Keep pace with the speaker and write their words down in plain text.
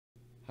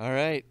All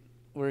right,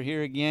 we're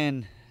here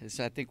again.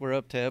 I think we're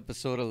up to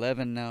episode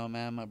 11 now,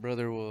 man. My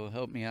brother will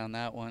help me on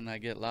that one. I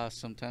get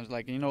lost sometimes.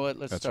 Like, you know what?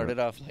 Let's start it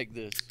off like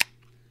this.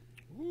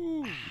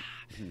 Woo.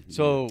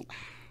 So,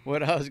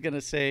 what I was going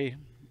to say,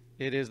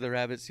 it is the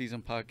Rabbit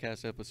Season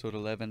Podcast, episode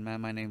 11, man.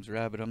 My name's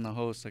Rabbit. I'm the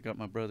host. I got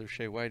my brother,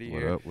 Shaye Whitey,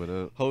 here. What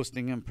up?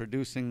 Hosting and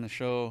producing the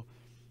show.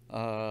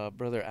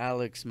 Brother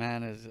Alex,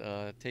 man, is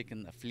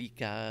taking the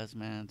flicas,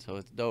 man. So,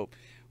 it's dope.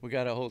 We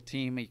got a whole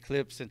team,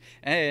 Eclipse,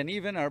 and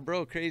even our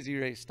bro Crazy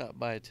Ray stopped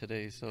by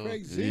today. So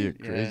Crazy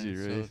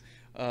Ray.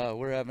 So,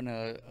 we're having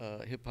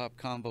a hip hop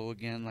combo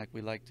again, like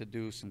we like to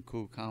do, some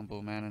cool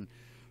combo, man. And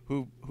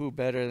who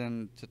better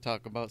than to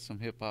talk about some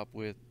hip hop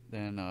with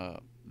than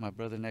my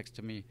brother next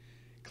to me,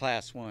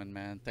 Klass One,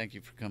 man. Thank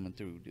you for coming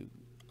through, dude.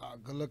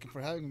 Good looking for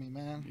having me,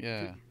 man.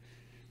 Yeah,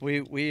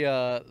 we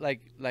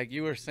like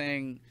you were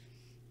saying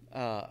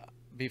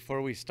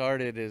before we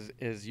started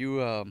is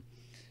you.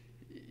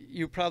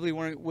 You probably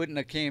wouldn't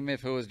have came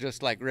if it was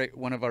just like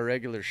one of our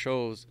regular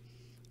shows,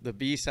 the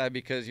B-side,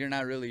 because you're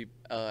not really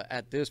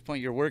at this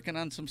point. You're working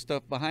on some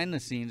stuff behind the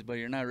scenes, but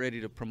you're not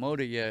ready to promote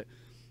it yet.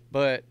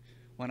 But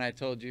when I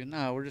told you,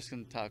 no, we're just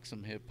gonna talk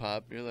some hip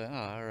hop, you're like, oh,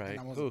 all right,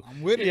 cool.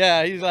 I'm with it.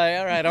 Yeah, he's like,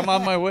 all right, I'm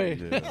on my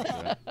way.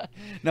 Yeah.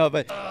 No,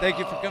 but thank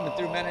you for coming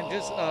through, man, and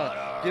just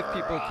give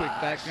people a quick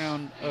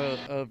background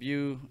of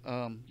you.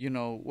 You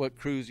know what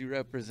crews you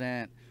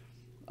represent,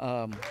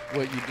 what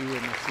you do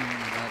in the scene,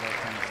 and all that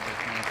kind of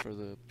stuff, man, for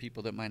the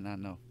people that might not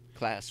know.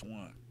 Klass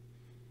One.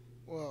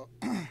 Well,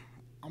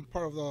 I'm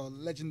part of the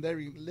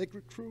legendary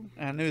Liquid crew.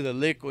 I knew the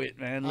Liquid,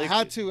 man. I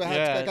had to.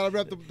 I gotta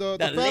rep the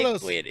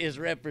fellas. Liquid is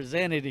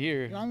represented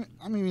here. You know,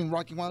 I'm even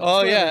rocking one of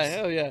Oh, the yeah, sweaters.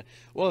 hell yeah.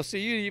 Well, see,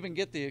 you even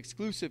get the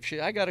exclusive shit.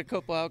 I got a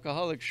couple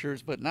alcoholic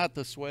shirts, but not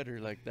the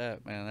sweater like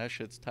that, man. That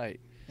shit's tight.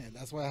 Yeah,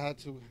 that's why I had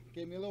to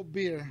get me a little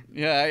beer.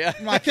 Yeah, yeah.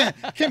 You know,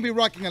 I can't be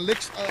rocking a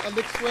lick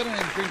sweater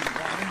and drinking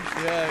water.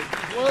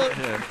 Yeah.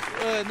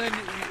 Well, and then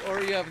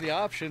or you have the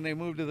option. They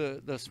move to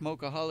the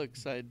smokeaholic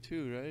side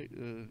too,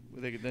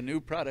 right? The new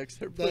products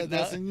they're putting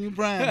That's out. a new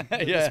brand.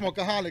 Yeah. The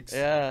Smokeaholics.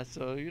 Yeah.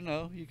 So you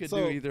know you could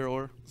do either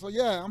or. So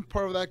yeah, I'm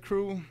part of that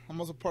crew. I'm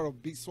also part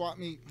of Beat Swap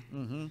Meet.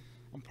 Mm-hmm.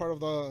 I'm part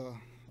of the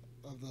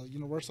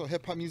Universal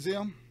Hip Hop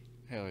Museum.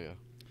 Hell yeah.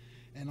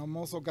 And I'm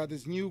also got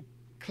this new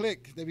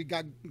clique that we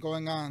got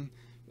going on.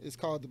 It's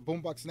called the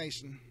Boombox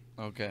Nation.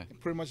 Okay. It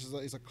pretty much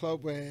is a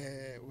club with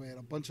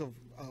a bunch of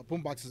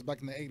boomboxes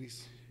back in the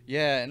 80s.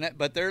 Yeah,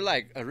 but they're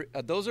like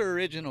those are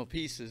original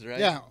pieces, right?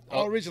 Yeah,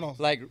 all original.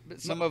 Like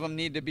some of them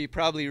need to be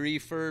probably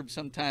refurbed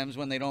sometimes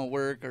when they don't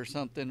work or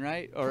something,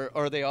 right? Or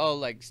are they all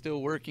like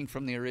still working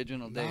from the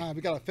original day? Nah,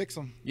 we gotta fix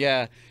them.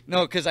 Yeah,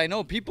 no, because I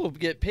know people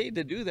get paid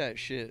to do that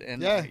shit,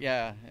 and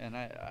yeah, and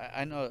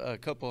I know a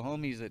couple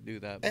homies that do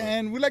that. But.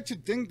 And we like to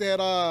think that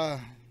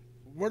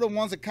we're the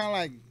ones that kind of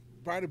like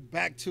brought it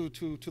back to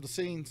the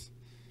scenes.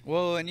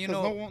 Well, and you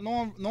know,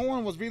 no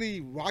one was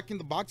really rocking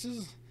the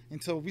boxes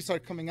until we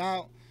started coming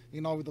out. You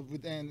know,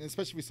 and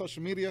especially with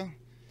social media,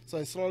 so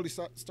it slowly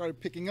started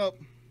picking up.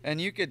 And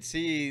you could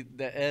see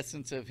the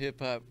essence of hip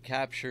hop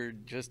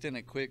captured just in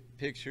a quick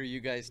picture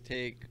you guys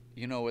take.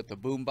 You know, with the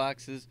boom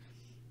boxes.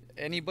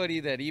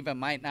 Anybody that even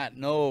might not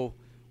know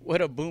what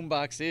a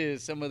boombox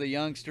is, some of the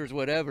youngsters,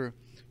 whatever,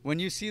 when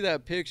you see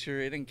that picture,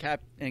 it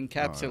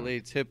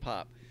encapsulates hip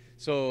hop.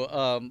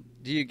 So,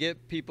 do you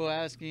get people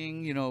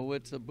asking, you know,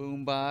 what's a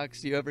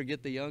boombox? Do you ever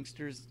get the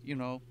youngsters, you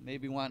know,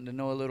 maybe wanting to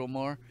know a little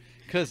more?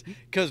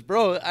 Cause,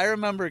 bro, I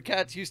remember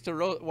cats used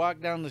to walk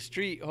down the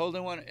street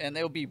holding one, and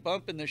they'll be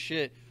bumping the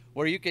shit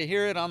where you could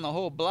hear it on the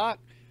whole block,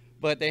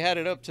 but they had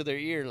it up to their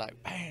ear, like,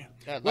 bam,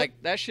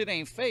 that shit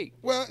ain't fake.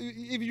 Well,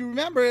 if you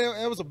remember,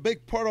 it was a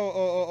big part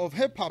of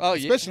hip hop,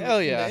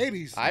 especially in the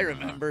 80s. I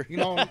remember. You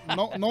know,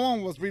 no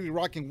one was really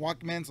rocking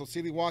Walkmans or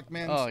CD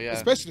Walkmans,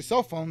 especially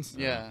cell phones.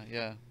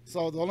 Yeah.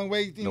 So the only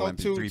way,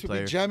 to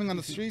be jamming on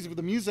the streets with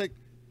the music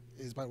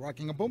is by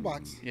rocking a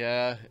boombox.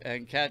 Yeah,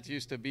 and cats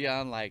used to be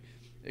on like,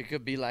 it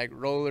could be like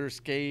roller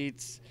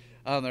skates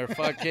on their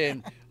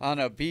fucking on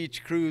a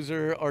beach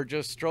cruiser or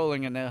just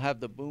strolling, and they'll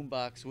have the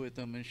boombox with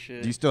them and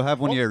shit. Do you still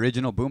have one of your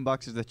original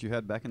boomboxes that you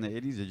had back in the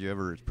 80s? Did you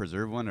ever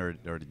preserve one, or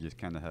did you just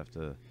kind of have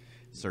to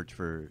search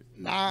for?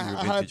 Nah,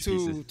 I had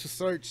to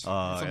search.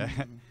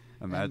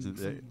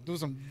 Imagine do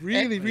some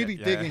really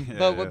digging.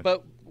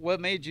 But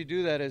what made you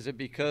do that? Is it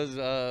because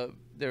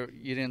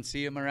you didn't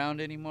see them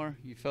around anymore?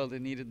 You felt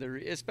it needed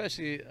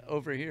especially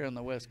over here on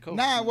the West Coast.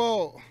 Nah,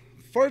 well,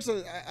 first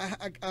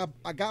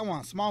I got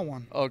one, a small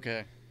one.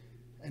 Okay.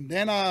 And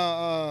then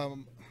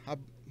I'm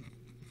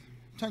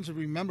trying to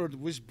remember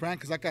which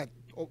brand, because I got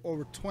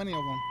over 20 of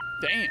them.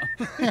 Damn.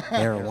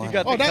 You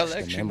got the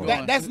collection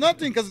going. That's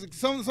nothing, because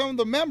some of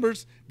the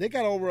members, they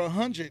got over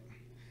 100.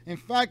 In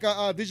fact,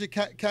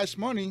 DJ Cash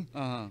Money,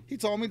 he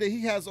told me that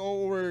he has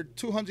over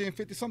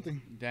 250 something.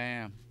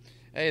 Damn.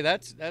 Hey,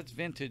 that's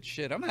vintage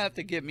shit. I'm gonna have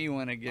to get me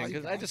one again,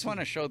 because I just want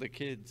to show the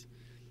kids,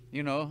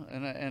 you know,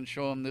 and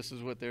show them this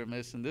is what they're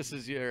missing. This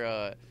is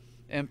your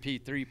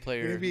MP3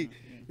 player.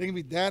 They can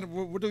be, Dad,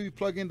 where do we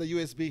plug in the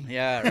USB?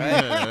 Yeah,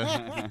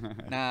 right.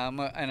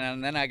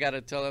 And then I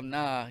gotta tell them,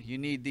 nah, you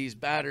need these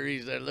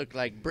batteries that look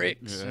like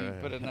bricks. And you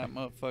put in that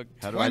motherfucker.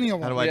 How do I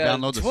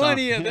download the song?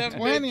 20 of them.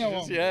 20 of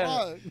them.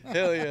 Yeah.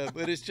 Hell yeah.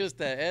 But it's just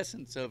the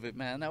essence of it,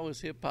 man. That was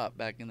hip hop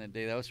back in the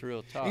day. That was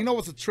real talk. You know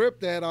what's a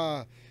trip that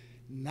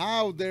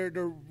now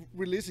they're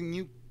releasing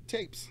new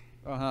tapes.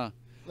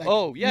 Like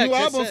oh yeah, new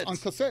cassettes. albums on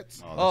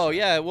cassettes. Oh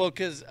yeah, well,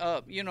 because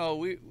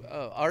we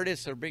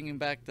artists are bringing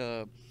back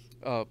the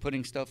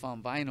putting stuff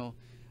on vinyl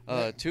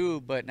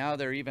too, but now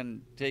they're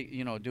even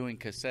doing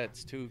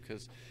cassettes too,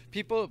 because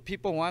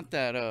people want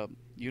that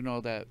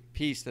that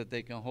piece that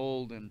they can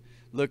hold and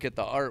look at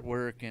the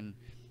artwork, and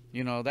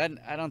that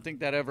I don't think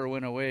that ever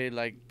went away.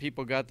 Like,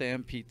 people got the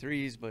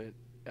MP3s, but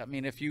I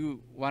mean, if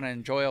you want to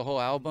enjoy a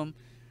whole album,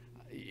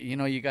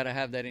 you got to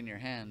have that in your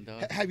hand,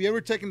 dog. Have you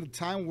ever taken the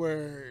time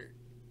where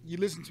you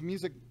listen to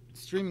music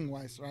streaming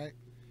wise, right?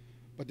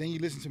 But then you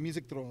listen to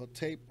music through a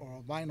tape or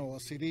a vinyl or a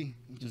CD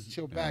and just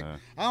chill back.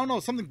 I don't know,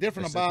 something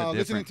different about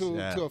listening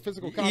to a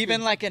physical copy.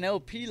 Even like an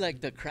LP,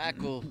 like the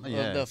crackle of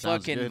the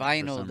fucking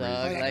vinyl,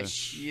 dog. Like,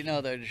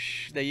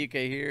 that you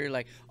can hear,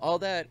 like, all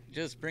that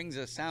just brings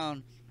a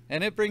sound.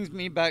 And it brings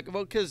me back,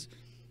 well, because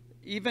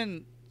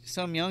even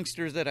some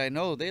youngsters that I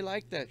know, they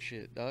like that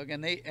shit, dog.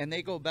 And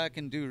they go back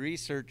and do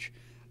research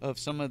of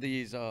some of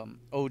these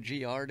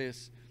OG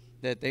artists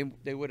that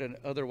they would have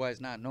otherwise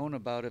not known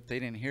about if they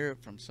didn't hear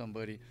it from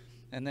somebody.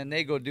 And then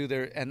they go do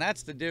and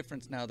that's the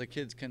difference now. The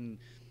kids can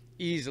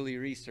easily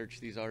research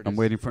these artists. I'm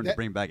waiting for them to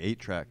bring back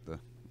 8-track, though.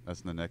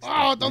 That's the next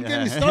thing. Don't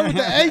get me started with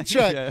the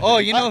 8-track. Oh,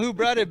 you know who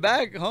brought it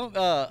back?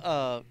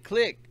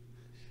 Click.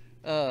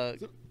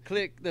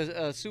 Click,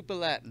 the Super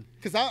Latin.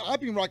 Because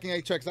I've been rocking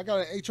 8-tracks. I got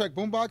an 8-track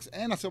boombox,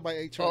 and I still buy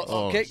 8-tracks.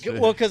 Okay.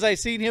 Well, because I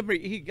seen him,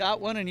 he got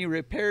one and he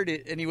repaired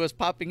it, and he was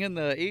popping in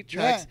the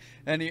 8-tracks,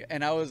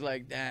 and I was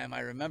like, damn,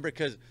 I remember,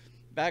 because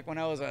back when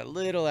I was a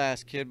little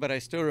ass kid, but I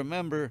still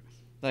remember,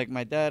 like,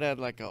 my dad had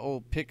like an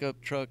old pickup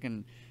truck,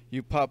 and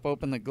you pop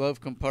open the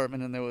glove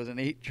compartment and there was an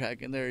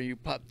 8-track in there. You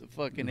pop the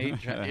fucking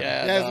 8-track.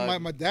 Yeah.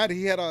 My dad,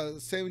 he had a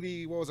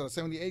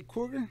 78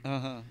 Cougar.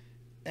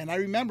 And I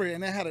remember,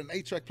 and it had an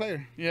 8-track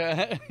player.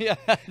 Yeah.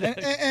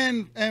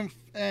 And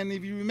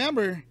if you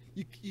remember,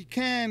 you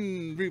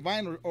can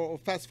rewind or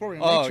fast forward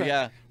an 8-track.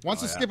 Yeah.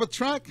 Once you skip a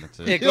track,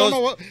 it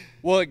goes.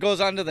 Well, it goes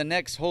on to the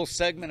next whole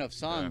segment of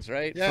songs,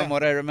 right? Yeah. From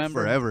what I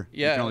remember. Forever.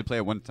 Yeah. You can only play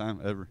it one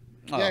time ever.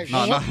 Yeah.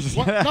 No.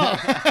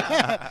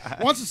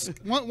 Once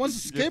you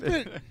skip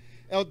it,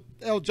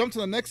 it'll jump to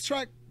the next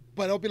track.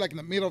 But it'll be like in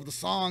the middle of the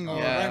song or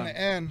right in the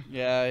end.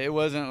 Yeah, it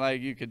wasn't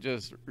like you could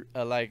just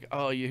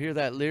you hear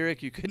that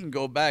lyric, you couldn't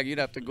go back. You'd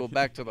have to go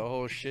back to the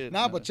whole shit.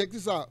 But check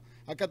this out.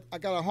 I got a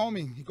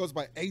homie. He goes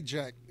by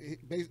Ajax.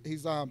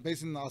 He's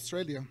based in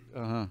Australia.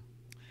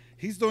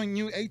 He's doing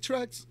new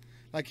 8-tracks.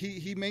 Like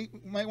he made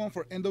one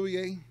for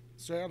NWA,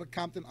 straight out of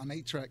Compton on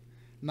 8-track.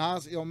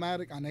 Nas,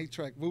 Illmatic on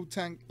 8-track.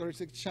 Wu-Tang,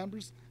 36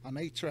 Chambers on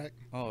 8-track.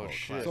 Oh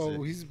shit!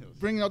 So he's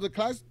bringing out the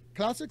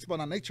classics, but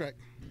on 8-track.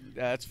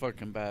 That's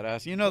fucking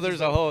badass.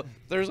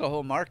 There's a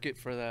whole market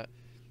for that.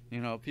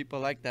 People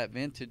like that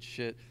vintage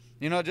shit.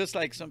 Just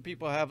like some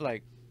people have,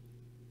 like,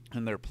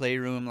 in their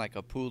playroom, like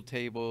a pool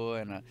table,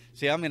 and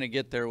see, I'm gonna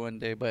get there one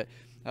day, but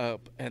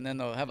and then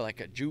they'll have like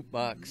a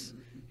jukebox.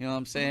 You know what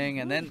I'm saying?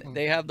 And then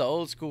they have the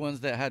old school ones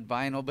that had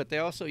vinyl, but they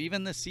also,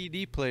 even the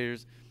CD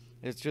players.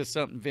 It's just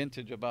something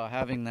vintage about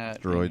having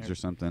that. Steroids or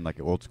something, like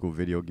an old school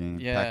video game,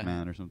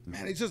 Pac-Man or something.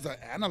 Man, it's just the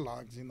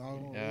analogs,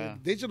 Yeah.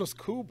 Digital's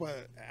cool,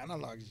 but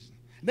analogs.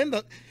 Then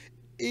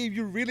if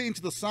you're really into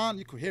the sound,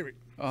 you could hear it.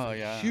 Oh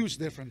yeah. Huge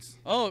difference.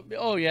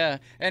 Oh yeah.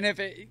 And if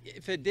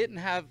it didn't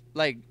have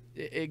like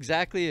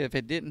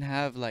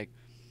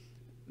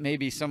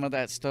maybe some of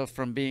that stuff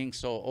from being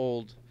so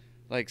old,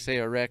 like say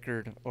a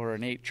record or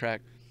an 8-track,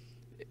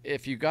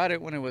 if you got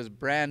it when it was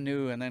brand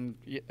new and then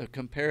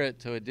compare it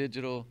to a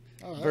digital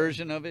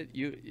version of it,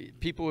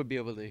 people would be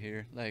able to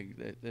hear like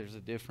there's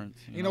a difference.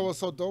 You know what's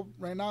so dope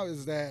right now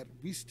is that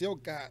we still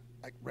got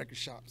like record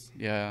shops.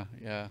 Yeah.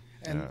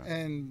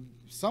 And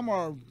some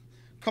are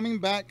coming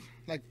back,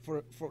 like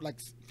for like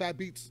Fat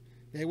Beats.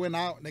 They went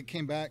out and they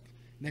came back.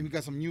 And then we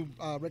got some new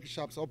record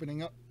shops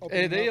opening up.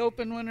 They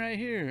opened one right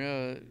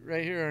here,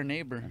 our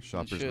neighbor.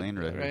 Shoppers Lane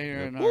right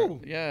here.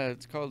 Yeah,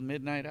 it's called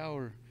Midnight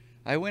Hour.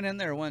 I went in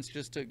there once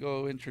just to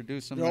go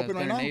introduce them as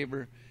their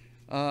neighbor.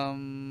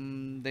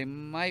 They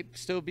might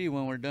still be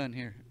when we're done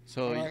here.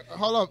 So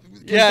hold up.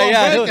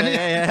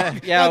 Yeah.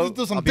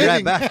 Do some I'll be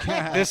right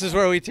back. This is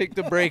where we take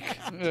the break.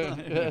 And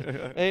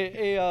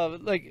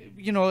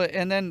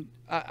then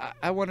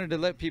I wanted to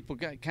let people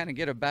kind of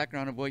get a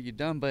background of what you've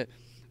done, but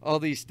all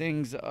these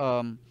things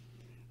have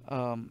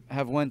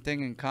one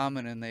thing in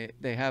common, and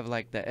they have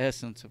like the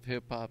essence of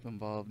hip hop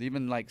involved,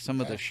 even like some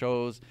of the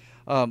shows.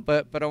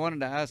 But I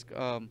wanted to ask,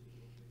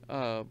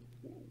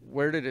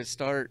 where did it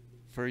start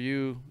for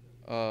you?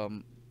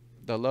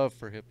 The love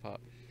for hip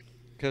hop,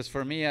 because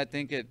for me, I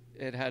think it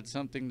had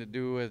something to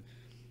do with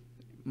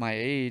my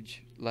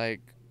age.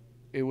 Like,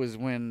 it was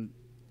when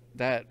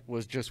that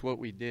was just what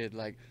we did.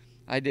 Like,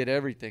 I did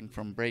everything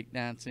from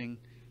breakdancing,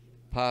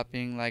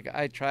 popping. Like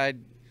I tried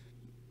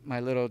my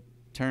little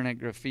turn at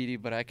graffiti,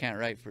 but I can't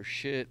write for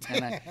shit.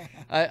 And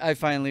I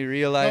finally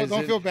realized. No,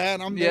 don't feel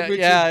bad. I'm yeah, there with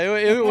yeah. you.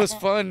 It was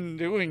fun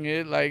doing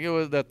it. Like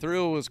the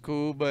thrill was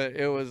cool, but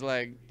it was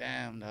like,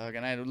 damn, dog.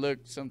 And I look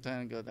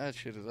sometimes and go, that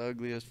shit is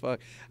ugly as fuck.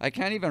 I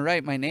can't even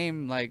write my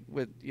name like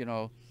with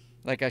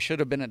like I should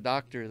have been a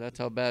doctor. That's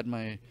how bad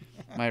my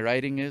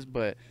writing is.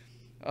 But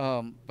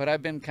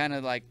I've been kind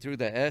of like through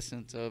the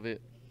essence of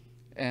it.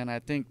 And I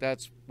think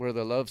that's where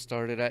the love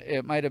started.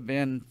 It might have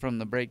been from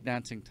the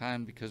breakdancing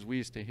time because we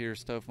used to hear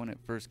stuff when it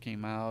first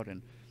came out,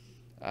 and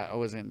I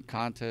was in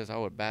contests. I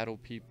would battle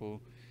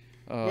people.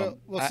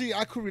 See,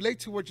 I could relate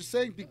to what you're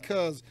saying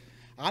because,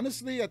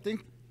 honestly, I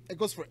think it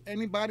goes for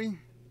anybody,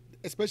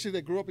 especially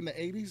that grew up in the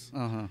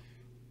 80s.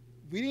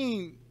 We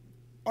didn't.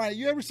 All right,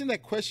 you ever seen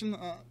that question,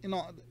 on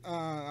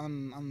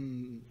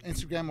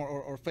Instagram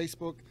or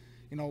Facebook,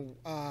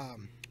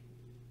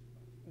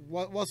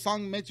 what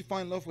song made you fall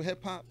in love with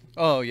hip hop?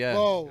 Oh yeah.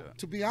 Well,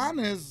 to be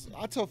honest,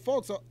 I tell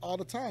folks all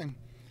the time,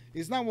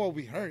 it's not what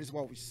we heard, it's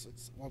what we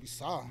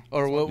saw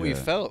or what we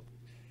felt.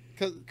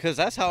 Cause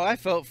that's how I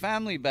felt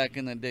family back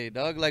in the day,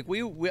 dog. Like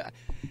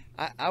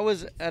I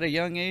was at a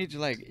young age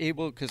like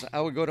able, cause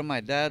I would go to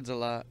my dad's a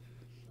lot,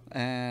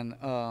 and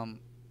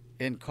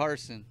in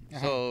Carson.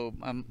 So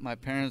my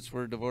parents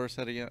were divorced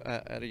at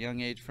a young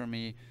age from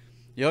me,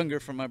 younger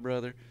from my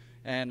brother.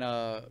 And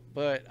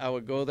but I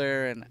would go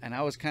there, and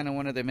I was kind of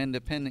one of them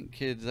independent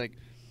kids. Like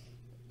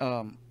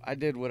I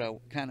did what I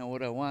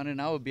wanted.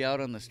 And I would be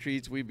out on the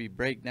streets. We'd be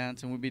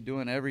breakdancing. We'd be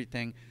doing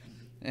everything,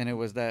 and it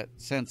was that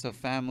sense of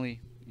family,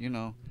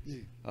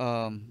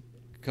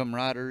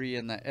 camaraderie,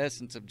 and the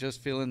essence of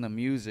just feeling the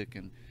music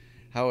and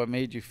how it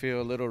made you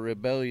feel a little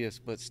rebellious,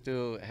 but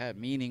still had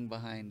meaning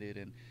behind it.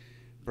 And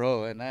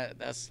bro, and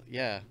that's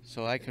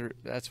so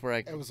that's where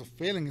it was a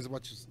feeling is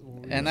what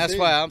and that's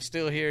why I'm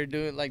still here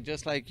doing, like,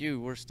 just like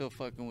you, we're still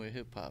fucking with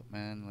hip-hop,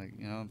 man. Like,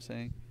 you know what I'm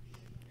saying?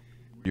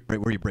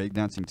 Were you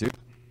breakdancing too?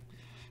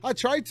 I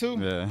tried to,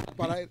 yeah,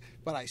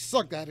 but I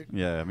sucked at it.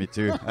 Yeah, me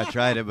too. I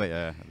tried it, but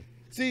yeah.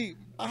 See,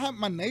 I had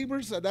my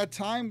neighbors at that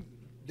time.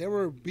 They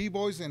were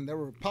b-boys and they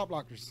were pop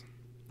lockers.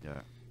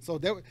 Yeah. So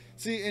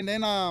and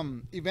then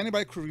if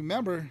anybody could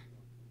remember,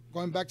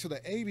 going back to the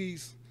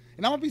 80s,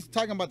 and I'm gonna be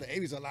talking about the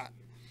 80s a lot.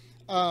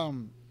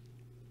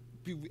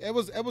 It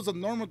was a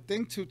normal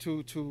thing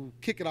to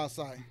kick it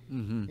outside,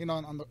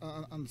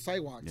 on the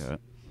sidewalks. Yeah.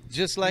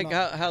 Just like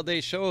how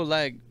they show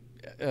like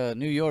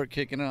New York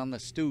kicking it on the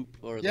stoop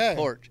or the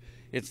porch.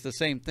 It's the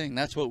same thing.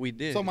 That's what we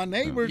did. So my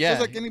neighbors,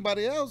 just like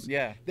anybody else,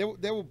 they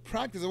will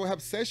practice. They will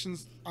have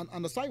sessions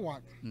on the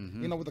sidewalk,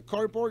 with the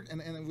cardboard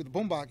and with the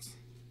boombox.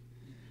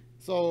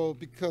 So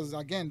because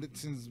again,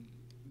 since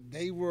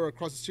they were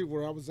across the street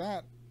where I was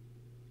at,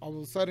 all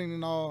of a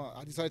sudden,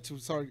 I decided to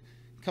start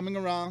coming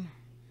around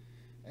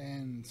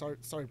and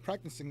started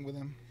practicing with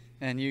him.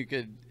 And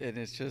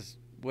it's just,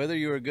 whether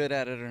you were good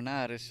at it or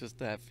not, it's just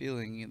that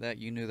feeling that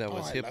you knew that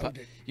was hip hop.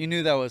 You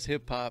knew that was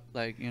hip hop,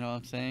 like, you know what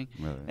I'm saying?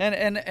 Right.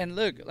 And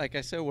look, like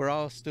I said, we're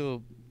all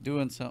still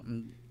doing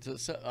something to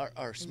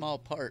our small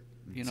part,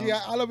 See,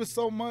 I love it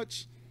so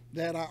much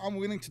that I'm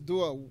willing to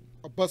do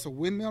a bust a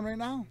windmill right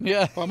now.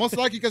 Yeah. But most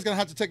likely you guys gonna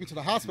have to take me to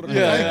the hospital.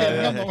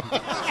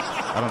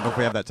 I don't know if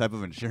we have that type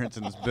of insurance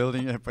in this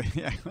building yet, but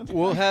yeah.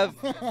 We'll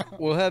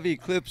have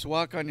Eclipse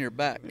walk on your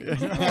back.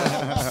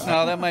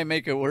 No, that might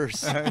make it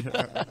worse.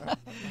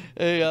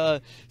 Hey,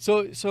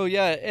 so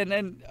yeah, and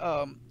then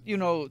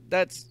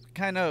that's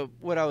kind of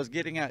what I was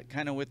getting at,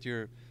 kind of with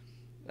your,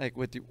 like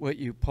with what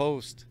you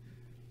post.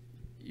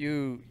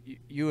 You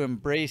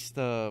embrace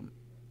the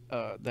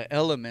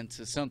elements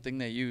is something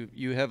that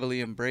you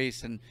heavily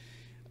embrace,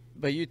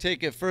 but you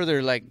take it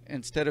further. Like,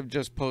 instead of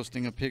just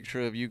posting a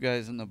picture of you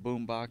guys in the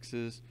boom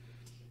boxes,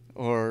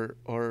 or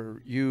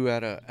you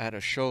at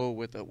a show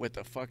with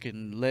a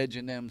fucking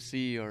legend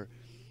MC or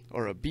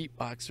a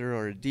beatboxer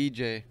or a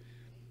DJ,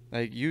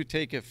 like, you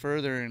take it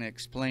further and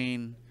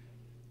explain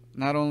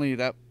not only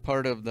that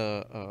part of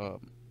the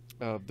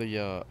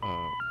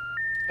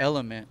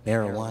element.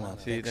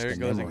 Marijuana. See, there it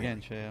goes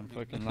again, Shaye. I'm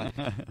fucking lying.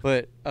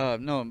 But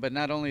but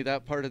not only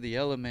that part of the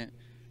element,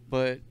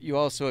 but you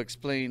also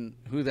explain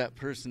who that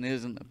person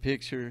is in the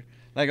picture.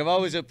 Like, I've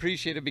always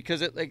appreciated,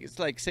 because it's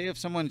like, say if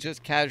someone's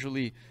just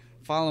casually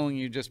following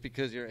you just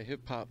because you're a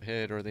hip hop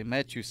head or they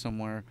met you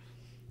somewhere,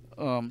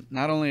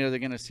 not only are they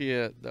gonna see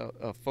a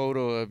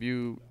photo of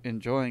you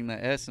enjoying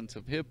the essence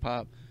of hip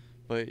hop,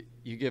 but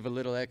you give a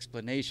little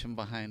explanation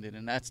behind it,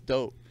 and that's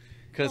dope.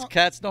 Because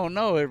cats don't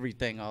know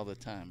everything all the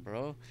time,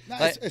 bro.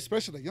 Like,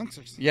 especially the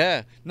youngsters.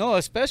 Yeah. No,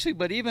 especially,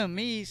 but even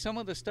me, some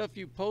of the stuff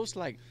you post,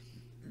 like,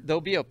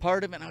 there'll be a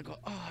part of it, and I'll go,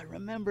 oh, I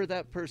remember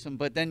that person.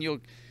 But then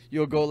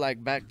you'll go,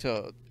 like, back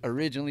to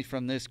originally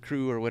from this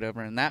crew or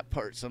whatever, and that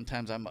part,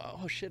 sometimes I'm,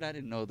 oh, shit, I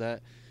didn't know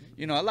that.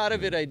 A lot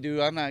of it I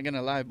do, I'm not going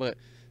to lie, but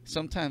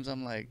sometimes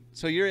I'm like,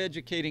 so you're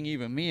educating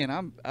even me,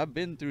 and I've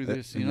been through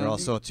this. And you're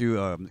also too,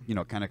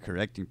 kind of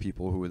correcting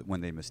people who,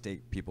 when they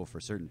mistake people for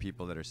certain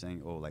people that are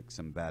saying, oh, like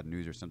some bad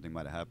news or something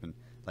might have happened.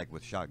 Like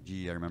with Shock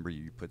G, I remember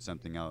you put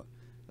something out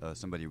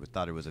somebody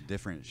thought it was a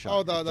different shot.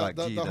 Oh, the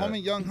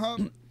homie Young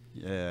Hub.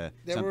 Yeah,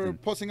 they were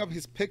posting up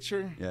his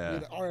picture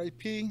with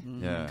R.I.P.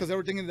 Yeah, because they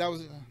were thinking that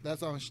was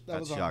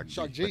Shock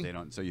G. But they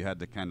don't. So you had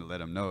to kind of let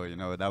them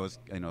know, that was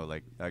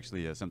like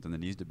actually something that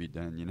needs to be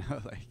done.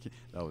 Like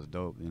that was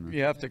dope.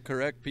 You have to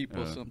correct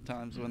people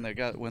sometimes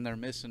when they're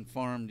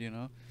misinformed.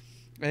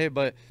 Hey,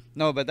 but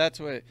that's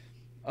what.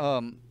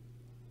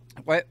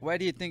 Why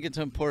do you think it's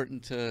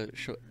important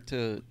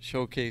to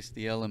showcase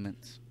the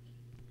elements?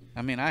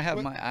 I mean,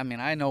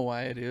 I know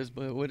why it is,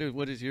 but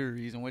what is your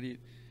reason? What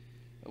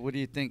do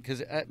you think?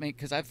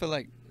 Because I feel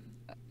like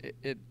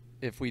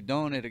if we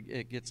don't,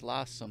 it gets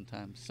lost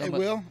sometimes.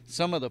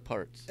 Some of the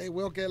parts. It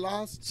will get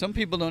lost. Some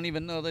people don't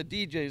even know the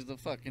DJ's the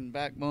fucking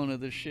backbone of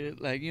the shit.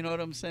 Like, you know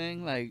what I'm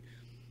saying? Like,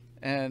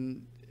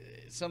 and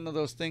some of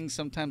those things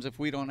sometimes if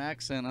we don't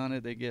accent on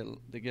it, they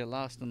get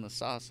lost in the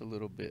sauce a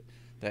little bit.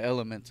 The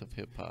elements of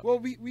hip hop. Well,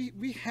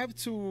 we have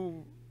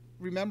to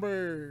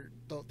remember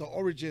the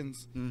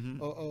origins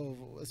of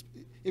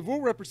if we're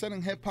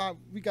representing hip hop,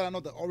 we gotta know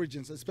the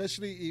origins,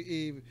 especially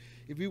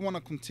if we want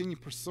to continue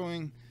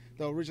pursuing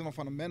the original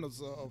fundamentals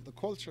of the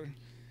culture.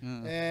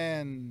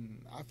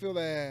 And I feel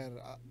that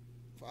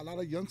a lot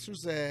of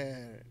youngsters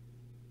that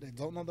they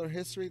don't know their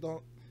history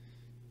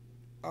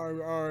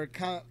are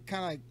kind of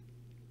like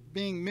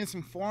being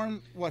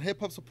misinformed what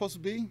hip hop's supposed to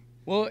be.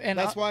 Well, and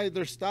that's why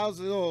their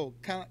styles are a little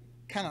kind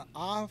of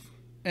off.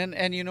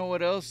 And you know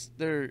what else?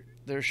 They're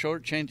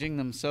shortchanging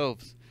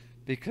themselves,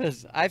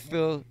 because I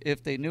feel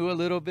if they knew a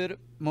little bit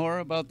more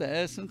about the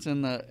essence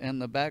and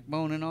the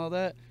backbone and all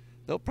that,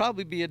 they'll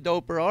probably be a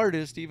doper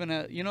artist.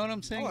 Even you know what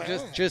I'm saying?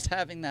 Just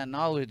having that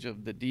knowledge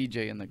of the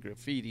DJ and the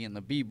graffiti and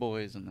the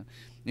b-boys and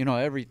the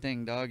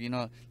everything, dog.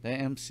 The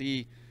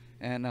MC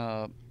and.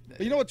 But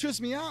you know what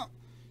trips me out?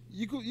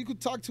 You could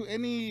talk to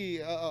any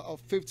a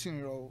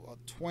 15-year-old,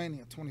 a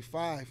 20, a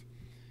 25.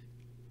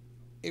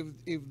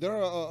 If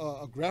they're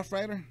a graph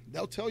writer,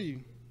 they'll tell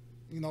you.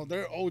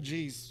 They're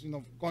OGs,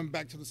 going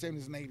back to the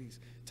 70s and 80s.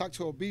 Talk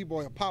to a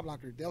B-boy, a pop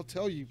locker, they'll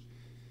tell you.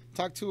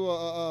 Talk to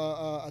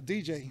a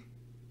DJ.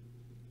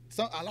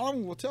 A lot of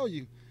them will tell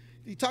you.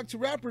 You talk to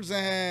rappers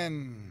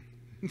and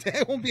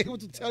they won't be able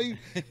to tell you,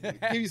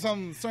 give you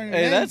some certain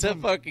names. That's a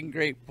fucking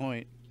great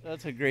point.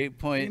 That's a great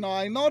point.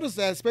 I noticed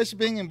that, especially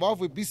being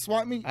involved with Beat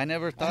Swap Me. I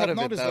never thought of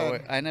it that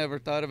way. I never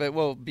thought of it.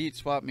 Well, Beat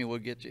Swap Me will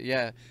get you.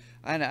 Yeah,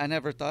 I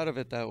never thought of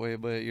it that way,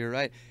 but you're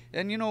right.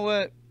 And you know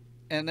what?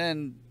 And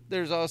then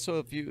there's also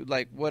a few,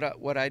 like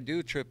what I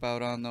do trip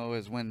out on though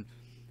is when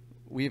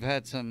we've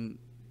had some,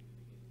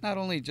 not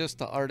only just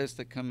the artists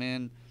that come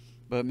in,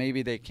 but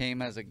maybe they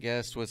came as a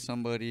guest with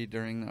somebody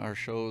during our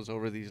shows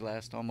over these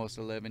last almost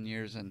 11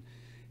 years, and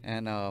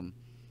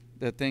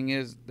the thing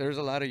is, there's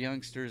a lot of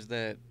youngsters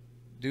that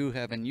do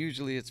have, and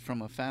usually it's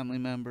from a family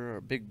member or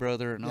a big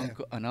brother,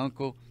 an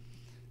uncle,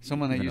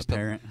 someone that used to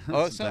parent.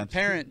 Some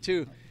parent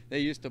too. They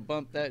used to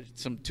bump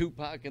some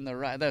Tupac in the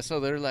ride. So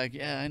they're like,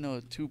 yeah, I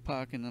know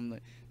Tupac, and I'm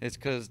like, it's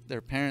because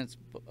their parents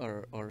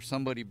or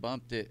somebody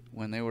bumped it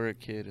when they were a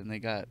kid, and they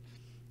got,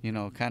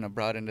 kind of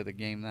brought into the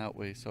game that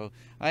way. So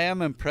I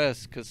am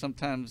impressed, because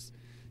sometimes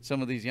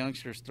some of these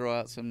youngsters throw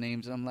out some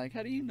names, and I'm like,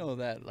 how do you know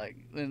that? Like,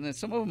 and then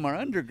some of them are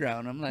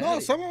underground. I'm like, no,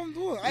 some of them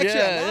do.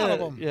 Actually, a lot of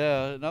them.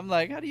 Yeah, and I'm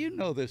like, how do you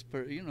know this?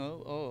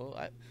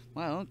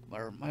 My uncle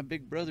or my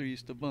big brother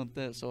used to bump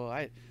that, so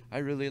I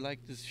really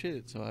like this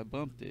shit, so I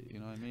bumped it. You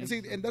know what I mean? And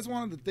see, and that's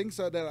one of the things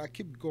that I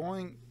keep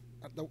going,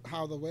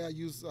 the way I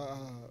use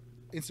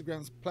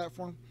Instagram's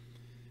platform,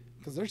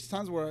 because there's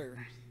times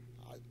where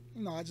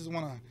I just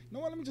want to,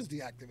 let me just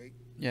deactivate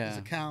this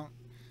account,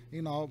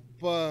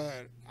 but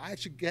I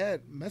actually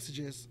get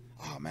messages.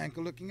 Oh man,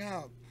 good looking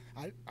out.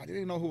 I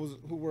didn't know who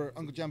were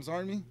Uncle Jam's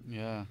Army.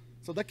 Yeah.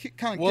 So that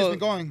kind of keeps me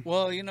going.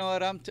 Well, you know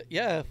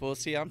what?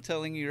 See, I'm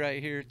telling you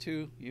right here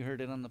too. You heard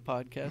it on the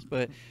podcast,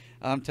 but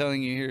I'm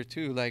telling you here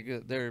too. Like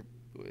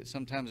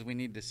sometimes we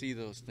need to see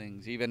those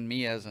things. Even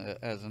me as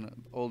an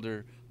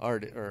older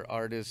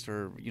artist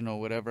or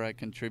whatever I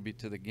contribute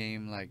to the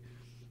game. Like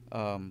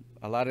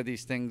a lot of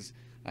these things,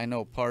 I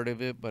know part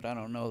of it, but I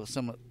don't know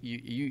some.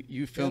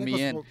 You fill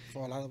me in.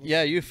 For a lot of us.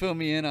 Yeah, you fill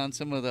me in on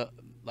some of the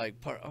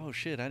part. Oh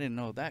shit, I didn't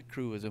know that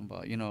crew was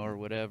involved. Or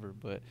whatever,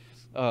 but.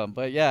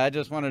 But yeah, I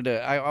just wanted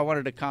to I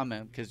wanted to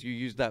comment, because you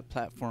use that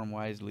platform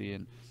wisely,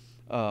 and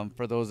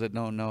for those that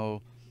don't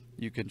know,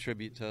 you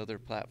contribute to other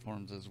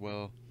platforms as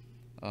well,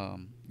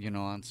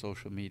 on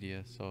social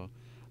media. So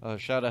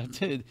shout out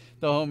to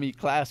the homie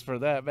Klass for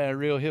that, man.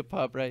 Real hip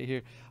hop right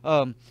here.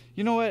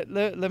 You know what?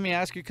 Let me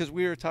ask you, because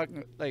we were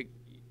talking, like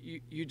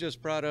you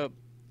just brought up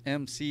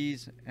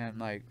MCs, and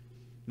like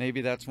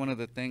maybe that's one of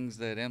the things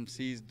that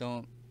MCs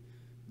don't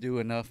do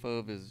enough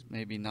of, is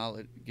maybe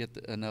get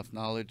enough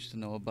knowledge to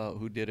know about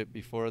who did it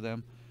before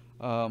them.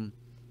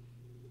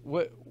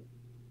 What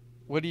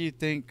do you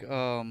think?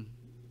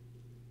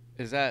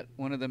 Is that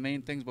one of the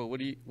main things? But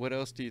what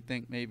else do you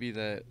think maybe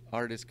that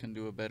artists can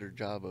do a better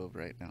job of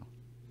right now?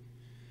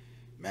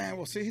 Man,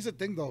 well, see, here's the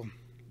thing though.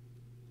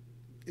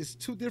 It's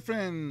two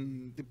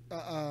different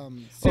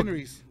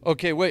sceneries.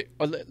 Okay, wait.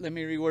 Let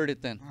me reword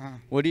it then.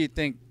 What do you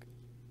think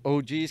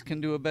OGs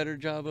can do a better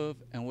job of,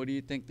 and what do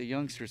you think the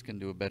youngsters can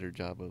do a better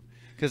job of?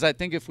 Because I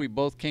think if we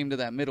both came to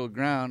that middle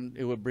ground,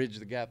 it would bridge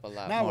the gap a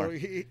lot more.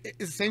 It's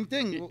the same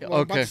thing. What I'm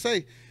about Okay. to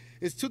say,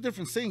 it's two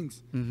different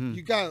scenes. Mhm.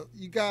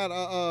 You got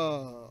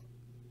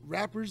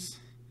rappers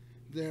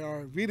that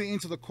are really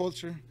into the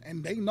culture,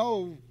 and they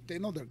know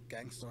they're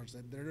gangsters.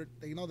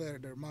 They know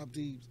they're mob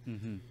deeps.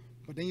 Mhm.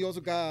 But then you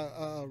also got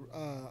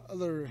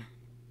other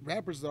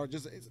rappers that are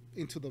just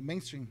into the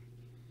mainstream,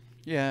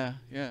 Yeah,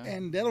 yeah.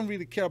 and they don't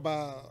really care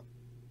about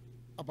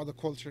the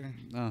culture.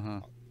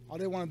 Uh-huh. All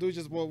they want to do is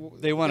just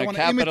They wanna wanna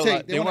capitalize-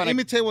 imitate. they They want wanna-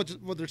 to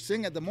imitate what they're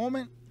saying at the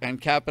moment And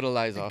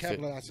capitalize and off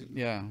capitalize it. it.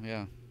 Yeah,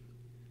 yeah.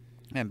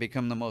 And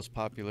become the most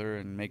popular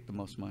and make the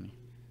most money.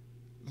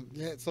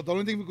 Yeah. So the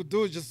only thing we could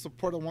do is just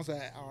support the ones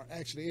that are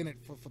actually in it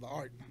for the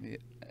art.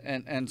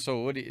 And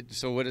so what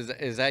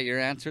is that your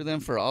answer then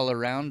for all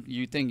around?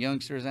 You think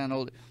youngsters and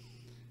old,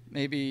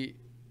 maybe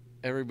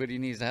everybody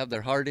needs to have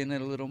their heart in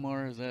it a little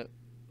more? Is that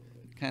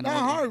kind of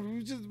Not hard.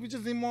 We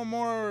just need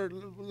more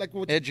like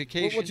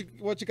education?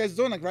 What you guys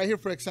doing, like right here,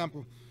 for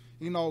example,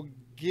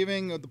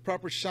 giving the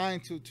proper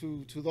shine to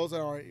those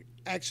that are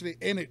actually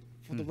in it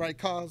for the right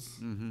cause.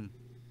 Mm-hmm.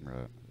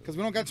 Right. Because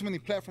we don't got too many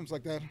platforms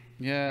like that.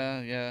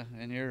 Yeah,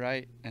 and you're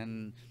right,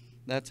 and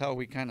that's how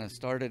we kind of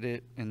started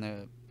it in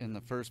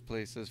the first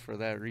place. Is for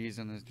that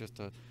reason, is just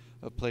a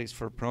place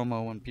for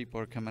promo when people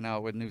are coming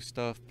out with new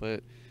stuff.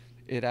 But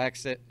it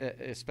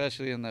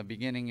especially in the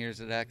beginning years,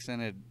 it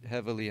accented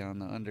heavily on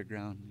the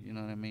underground. You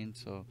know what I mean?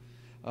 So,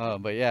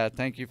 but yeah,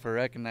 thank you for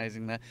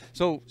recognizing that.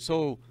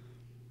 So,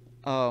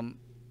 how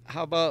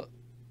about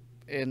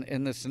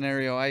in the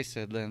scenario I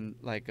said then,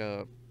 like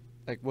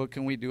what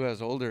can we do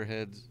as older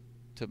heads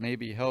to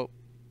maybe help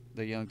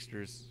the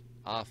youngsters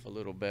off a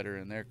little better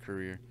in their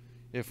career,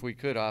 if we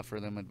could offer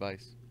them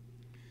advice?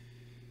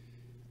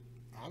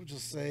 I would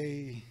just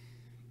say,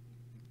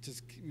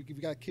 we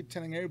got to keep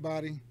telling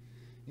everybody,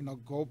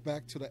 go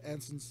back to the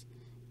essence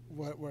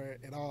where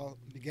it all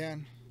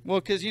began. Well,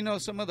 because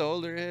some of the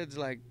older heads,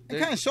 like, And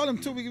kind of show them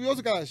too. We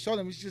also gotta show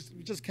them. We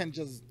just can't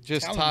just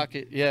tell talk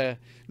them. it. Yeah,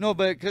 no,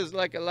 but because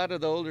like a lot of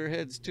the older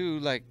heads too,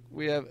 like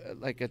we have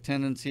like a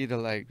tendency to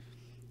like,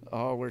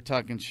 oh, we're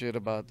talking shit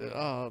about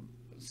the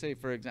say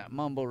for example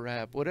mumble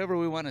rap, whatever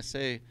we want to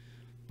say,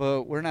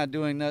 but we're not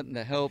doing nothing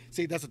to help.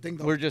 See, that's the thing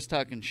though. We're just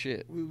talking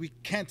shit. We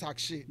can't talk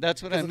shit.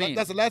 That's what I mean.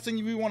 That's the last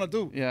thing we want to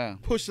do. Yeah.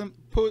 Push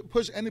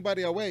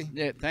anybody away.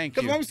 Yeah. Thank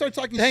Because you. when we start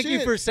talking Thank shit,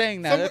 you for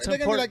saying that. That's they're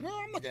important. gonna be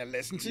like, I'm not gonna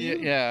listen to you.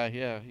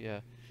 Yeah.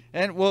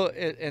 And well,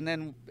 and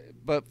then,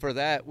 but for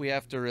that we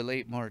have to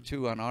relate more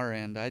too on our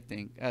end. I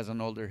think as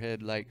an older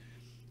head, like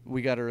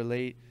we got to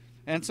relate,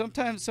 and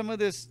sometimes some of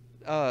this,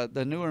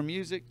 the newer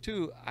music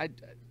too.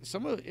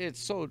 Some of it's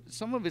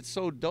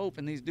so dope,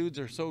 and these dudes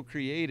are so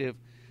creative.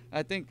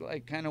 I think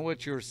like kind of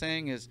what you were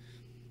saying is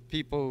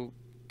people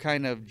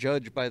kind of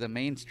judge by the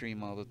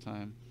mainstream all the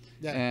time,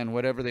 and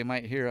whatever they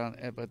might hear on.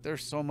 But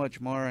there's so much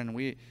more,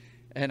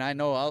 and I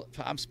know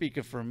I'm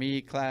speaking for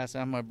me, Klass.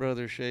 I'm my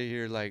brother Shaye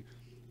here. Like,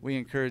 we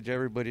encourage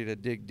everybody to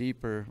dig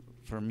deeper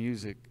for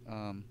music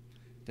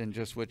than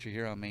just what you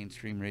hear on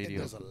mainstream radio.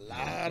 There's a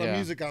lot of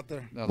music out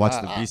there. Watch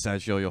the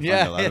B-side show, you'll find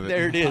a lot of it.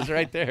 There it is,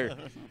 right there.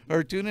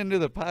 Or tune into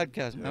the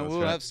podcast, man.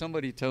 We'll right. have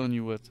somebody telling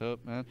you what's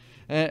up, man.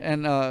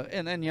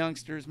 And then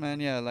youngsters,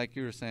 man. Yeah, like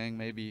you were saying,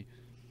 maybe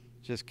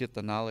just get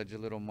the knowledge a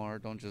little more.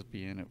 Don't just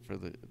be in it for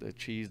the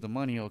cheese. The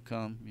money will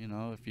come,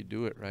 if you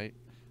do it right,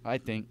 I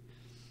think.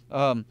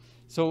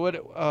 So what?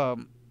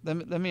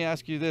 Let me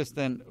ask you this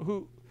then.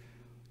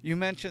 You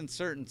mentioned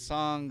certain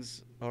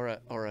songs or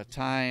a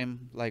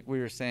time, like we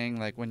were saying,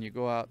 like when you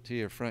go out to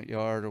your front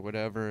yard or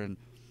whatever, and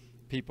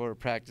people are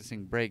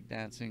practicing break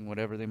dancing,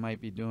 whatever they might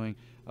be doing.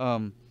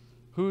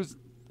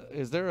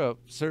 Is there a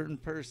certain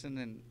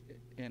person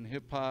in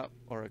hip hop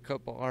or a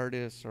couple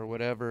artists or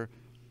whatever,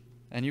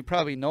 and you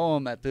probably know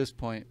them at this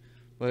point,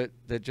 but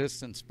that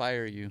just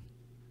inspire you,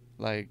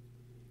 like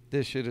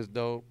this shit is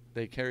dope.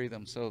 They carry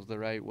themselves the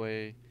right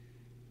way.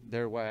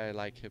 They're why I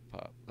like hip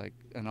hop, like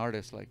an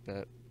artist like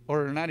that.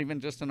 Or not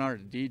even just an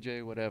artist,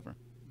 DJ, whatever.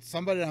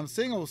 Somebody that I'm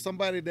seeing, or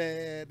somebody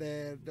that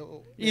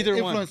Either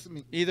influenced one.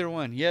 me. Either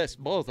one. Yes,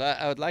 both.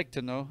 I would like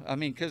to know. I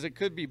mean, because it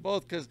could be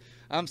both. Because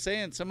I'm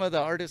saying some of the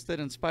artists that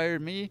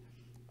inspired me,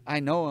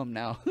 I know them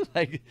now.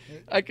 Like,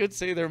 I could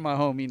say they're my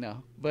homie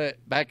now. But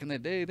back in the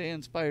day, they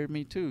inspired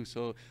me too.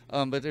 So,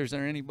 but is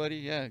there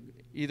anybody,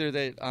 either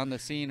that on the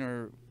scene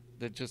or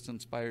that just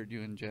inspired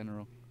you in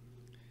general?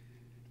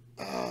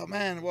 Oh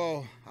man,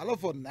 well, I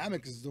love what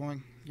Namek is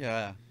doing.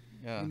 Yeah.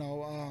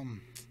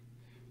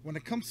 When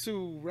it comes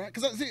to rap,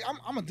 because see,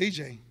 I'm a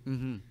DJ.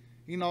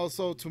 Mm-hmm.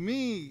 So to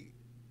me,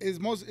 it's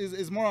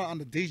more on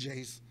the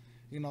DJs.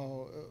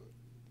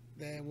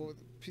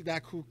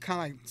 That who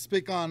kind of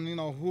speak on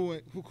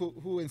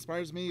who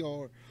inspires me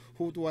or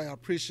who do I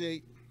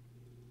appreciate.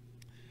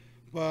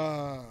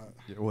 But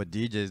What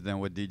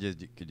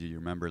DJs could you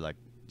remember, like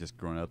just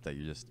growing up, that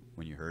you just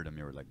when you heard them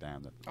you were like,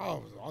 damn, that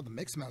all the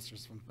mix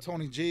masters from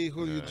Tony G,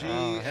 Julio G,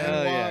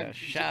 hell yeah. NY,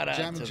 Shout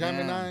out to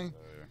Gemini,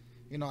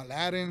 them.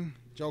 Aladdin,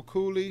 Joe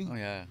Cooley, Oh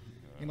yeah.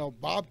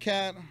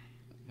 Bobcat.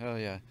 Hell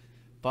yeah.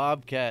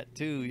 Bobcat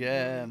too,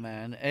 yeah,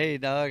 man. Hey,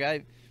 dog,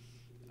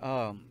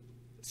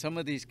 some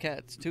of these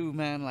cats too,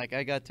 man. Like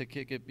I got to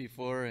kick it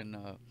before in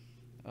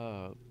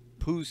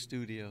Pooh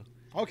Studio.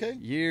 Okay.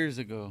 Years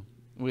ago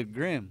with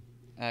Grim,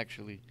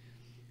 actually,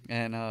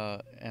 and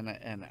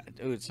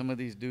dude, some of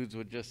these dudes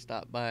would just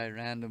stop by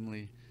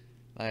randomly.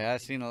 Like I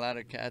seen a lot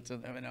of cats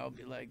in them, and I'll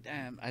be like,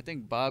 damn. I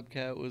think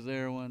Bobcat was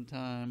there one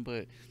time,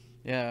 but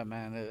yeah,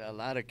 man, a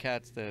lot of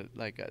cats that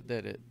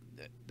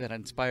that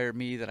inspired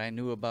me that I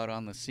knew about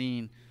on the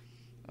scene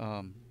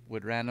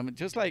would random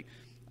just like.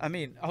 I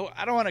mean,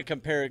 I don't want to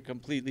compare it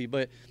completely,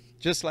 but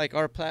just like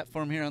our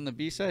platform here on the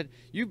B-side,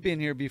 you've been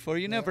here before.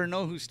 You never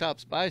know who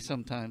stops by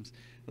sometimes.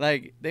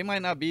 Like, they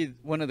might not be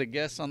one of the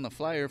guests on the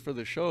flyer for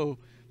the show,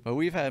 but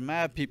we've had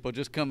mad people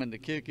just coming to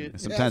kick it.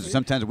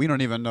 Sometimes we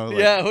don't even know. Like,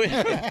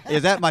 yeah.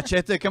 Is that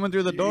Machete coming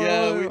through the door?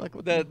 Yeah, like,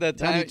 that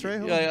time.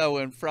 Yeah,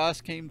 when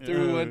Frost came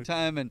through one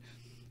time, and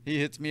he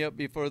hits me up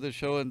before the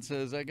show and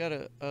says, I got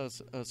a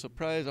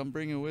surprise. I'm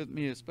bringing with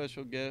me a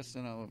special guest.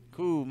 And I went,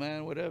 cool,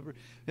 man, whatever.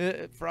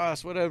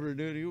 Frost, whatever,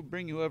 dude. You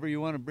bring whoever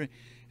you want to bring.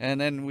 And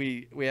then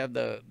we have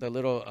the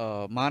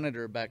little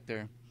monitor back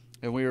there.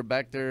 And we were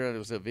back there. There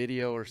was a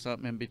video or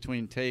something in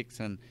between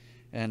takes. And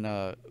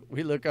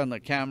we look on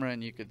the camera,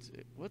 and you could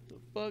say, what the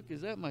fuck?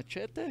 Is that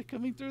Machete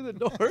coming through the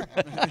door?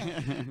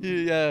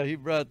 Yeah, he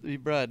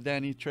brought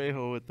Danny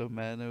Trejo with him,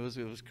 man. It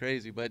was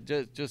crazy. But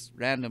just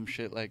random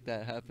shit like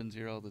that happens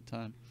here all the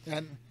time.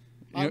 And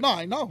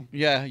I know.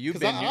 Yeah, you've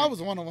been I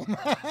was one of them.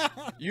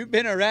 You've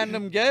been a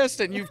random guest,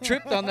 and you've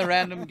tripped on the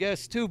random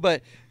guest too.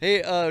 But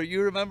hey,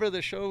 you remember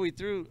the show we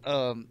threw?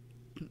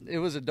 It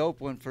was a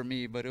dope one for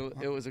me, but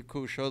it was a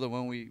cool show. The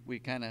one we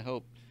kind of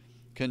helped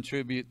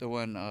contribute. The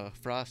one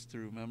Frost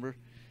threw, remember?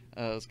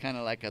 It was kind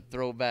of like a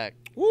throwback.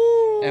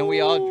 Woo! And we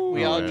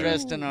all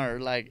dressed in our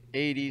like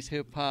 80s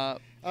hip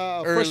hop,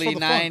 early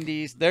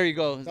 90s. There you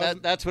go.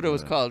 That's what it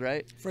was called,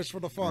 right? Fresh for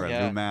the Funk. Right,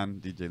 Yeah. Lou Man,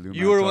 DJ Lou Man.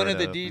 You were one of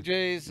the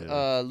DJs,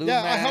 Lou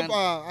Yeah, Man.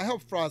 I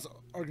helped Frost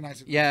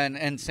organize it. Yeah,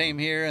 and same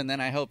here. And then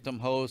I helped him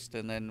host,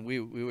 and then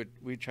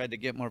we tried to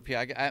get more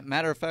people.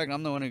 Matter of fact,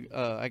 I'm the one who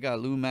I got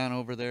Lou Man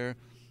over there,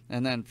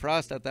 and then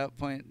Frost at that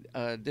point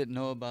didn't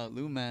know about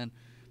Lou Man.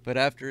 But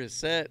after his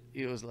set,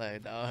 he was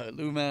like,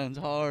 Lou Man's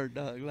hard,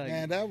 dog. Like,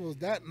 Man, that was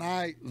that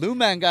night. Lou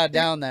Man got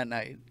down that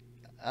night.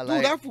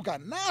 Dude, that fool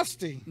got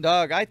nasty.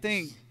 Dog, I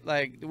think,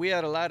 like, we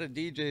had a lot of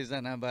DJs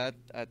that night, but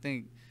I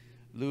think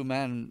Lou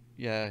Man,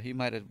 yeah, he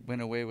might have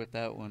went away with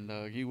that one,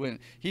 dog. He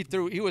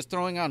was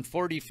throwing on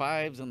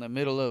 45s in the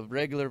middle of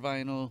regular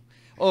vinyl.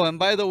 Oh, and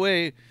by the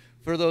way,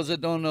 for those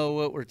that don't know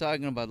what we're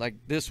talking about, like,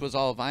 this was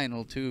all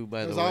vinyl, too,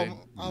 by the way. It was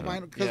all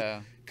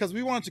vinyl. Because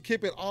we wanted to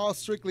keep it all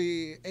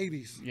strictly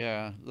 80s.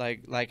 Yeah,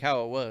 like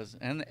how it was.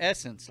 And the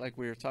essence, like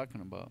we were talking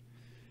about.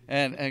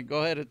 And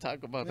go ahead and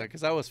talk about that,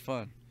 because that was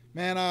fun.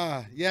 Man,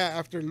 yeah,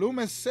 after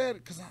Lumen said,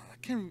 because I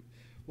can't,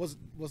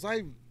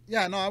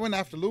 I went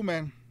after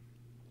Lumen.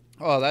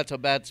 Oh, that's a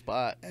bad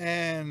spot.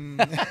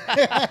 And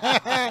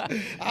I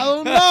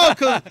don't know,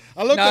 because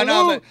I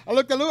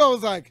looked at Lou, I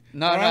was like,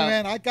 all right,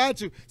 man, I got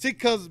you. See,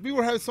 because we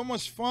were having so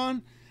much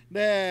fun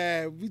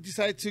that we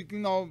decided to,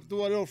 do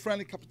a little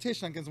friendly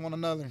competition against one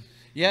another.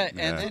 Yeah,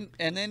 and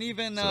then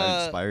even so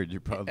that inspired you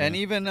probably. And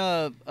even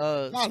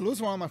Lou's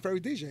one of my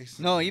favorite DJs.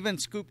 No, even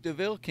Scoop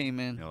DeVille came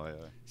in. Oh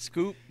yeah.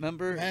 Scoop,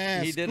 remember?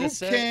 Man, he did a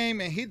set. Scoop came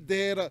and he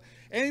did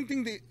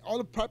all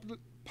the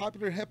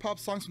popular hip hop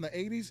songs from the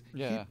 80s.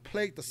 Yeah. He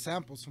played the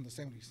samples from the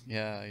 70s.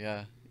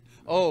 Yeah.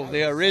 Oh,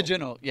 the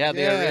original. Yeah,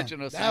 the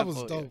original sample.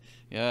 That was dope.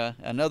 Yeah,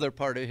 another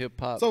part of hip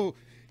hop. So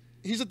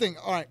here's the thing.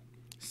 All right.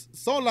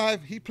 So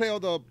Live, he played all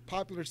the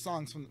popular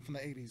songs from the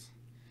 80s.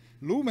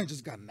 Lumen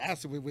just got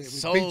nasty with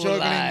So big juggling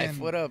Live, and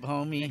what up,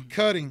 homie? and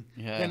cutting.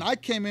 Yeah. And I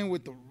came in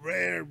with the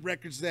rare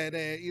records that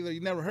either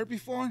you never heard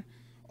before,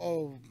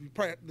 or you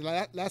probably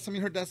the last time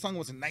you heard that song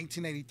was in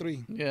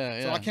 1983.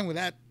 Yeah. So I came with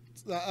that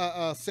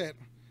set,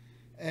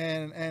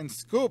 and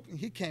Scoop,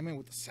 he came in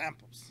with the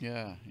samples.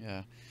 Yeah.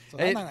 So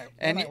that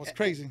night was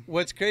crazy.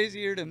 What's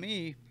crazier to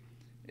me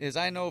is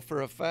I know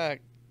for a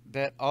fact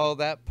that all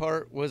that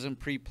part wasn't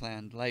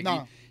pre-planned. Like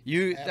No,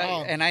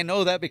 and I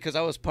know that because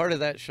I was part of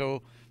that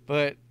show.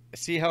 But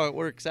see how it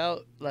works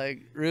out.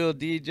 Like real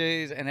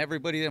DJs and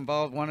everybody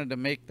involved wanted to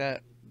make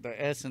that the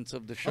essence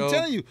of the show. I'm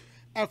telling you,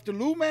 after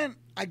Lumen,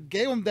 I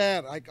gave him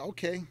that. Like,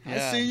 okay,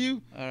 Yeah. I see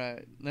you. All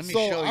right, let me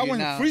So show I you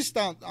went now.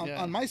 freestyle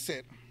Yeah. on my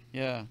set.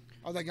 Yeah.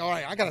 I was like, all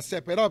right, I gotta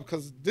step it up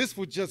because this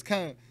would just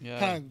kind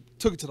Yeah. of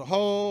took it to the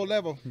whole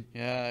level.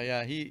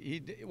 Yeah.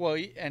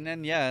 And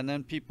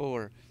then people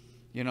were,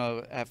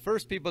 at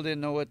first people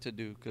didn't know what to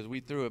do because we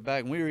threw it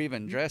back and we were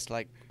even dressed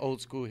like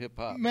old school hip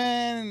hop.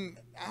 Man,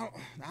 I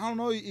don't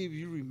know if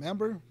you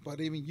remember, but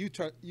even you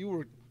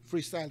were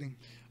freestyling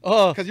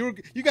Oh, because you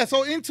got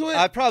so into it.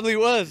 I probably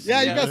was.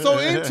 Yeah, you got so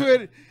into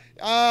it.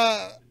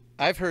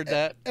 I've heard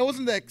that. It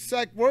wasn't the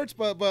exact words,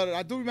 but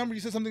I do remember you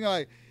said something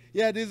like,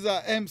 "Yeah, this is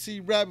MC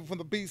Rabbit from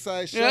the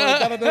B-side show." Yeah.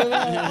 Da, da, da, da.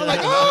 I'm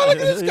like, "Oh, look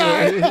at this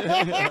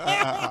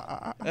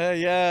guy!"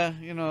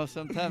 Yeah,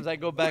 sometimes I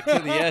go back to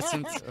the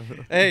essence.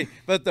 Hey,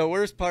 but the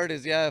worst part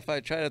is, if I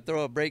try to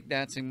throw a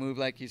breakdancing move,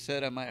 like you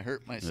said, I might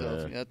hurt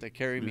myself. Yeah. You have to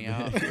carry me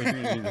out. You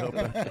need help.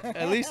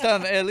 At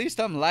least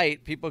I'm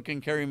light. People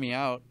can carry me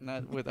out,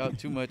 not without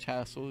too much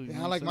hassle.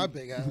 Yeah, I like my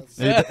big ass.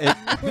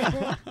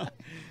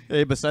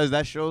 Hey, besides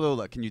that show though,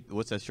 like,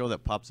 what's that show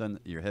that pops in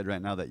your head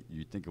right now that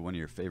you think of one of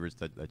your favorites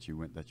that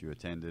you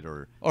attended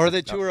or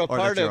that you were a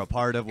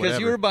part of? Because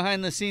you were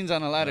behind the scenes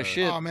on a lot of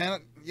shit. Oh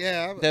man,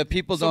 yeah. That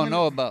people don't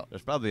know about.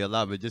 There's probably a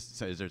lot, but just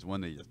there's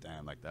one that you just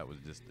damn like that was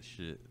just the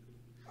shit.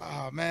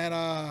 Oh man,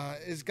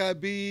 it's gotta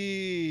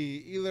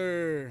be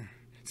either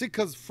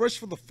because Fresh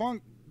for the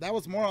Funk, that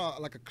was more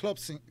like a club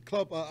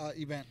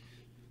event.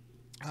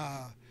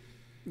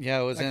 Yeah,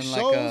 it was like in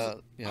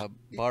shows, like a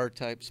bar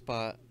type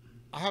spot.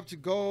 I have to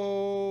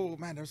go.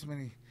 Man, there's so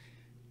many.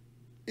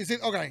 Is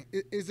it okay?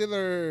 Is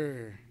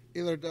either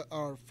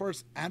our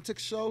first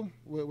Antics show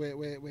with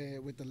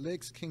the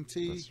Licks, King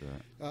T, That's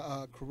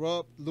right.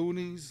 Corrupt,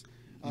 Loonies,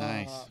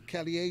 Nice.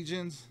 Cali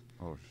Agents.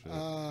 Oh shit.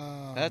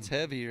 That's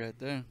heavy right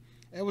there.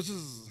 It was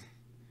just.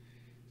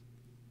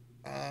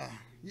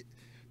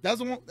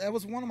 That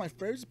was one of my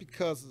favorites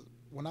because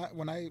when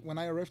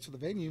I arrived to the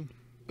venue,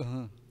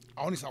 Uh-huh.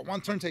 I only saw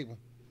one turntable,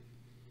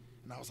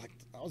 and I was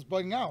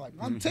bugging out like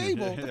one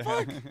table. What the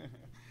fuck?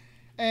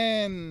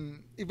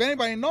 And if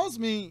anybody knows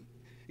me,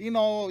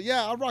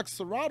 I rock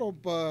Serato,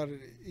 but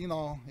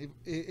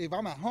if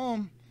I'm at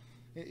home,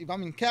 if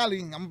I'm in Cali,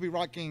 I'm gonna be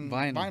rocking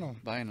vinyl.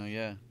 Vinyl,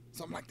 yeah.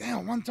 So I'm like,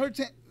 damn, one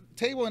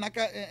table,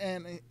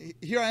 and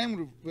here I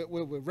am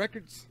with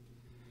records.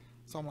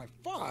 So I'm like,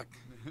 fuck.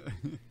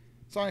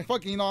 So I'm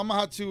fucking, I'm gonna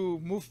have to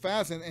move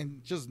fast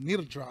and just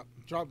needle drop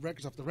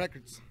records off the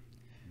records.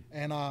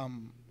 And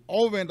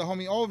Oven, the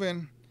homie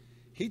Oven,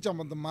 he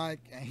jumped on the mic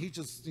and he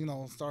just,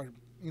 started,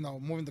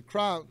 moving the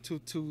crowd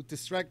to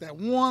distract that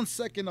 1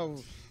 second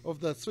of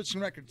the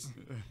switching records.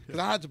 Because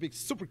I had to be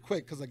super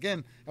quick because,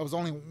 again, I was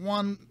only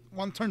one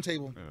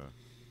turntable.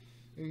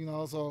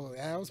 Yeah. So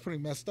I was pretty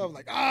messed up.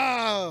 Like, it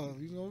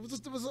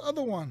was the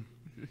other one.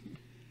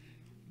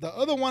 The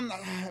other one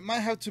might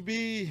have to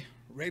be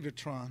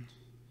Radiotron.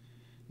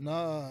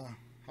 No,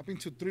 I've been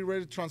to 3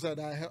 Radiotrons that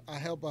I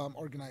help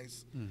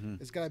organize. Mm-hmm.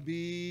 It's gotta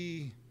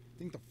be, I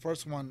think the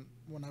first one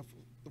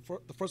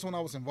the first one I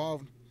was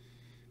involved,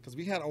 because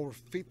we had over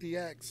 50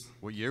 acts.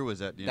 What year was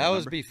that? Do you That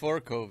was remember?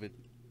 before COVID.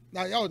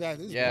 This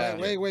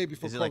is way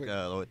before Is it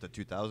COVID. like the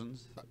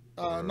 2000s?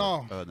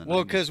 No. The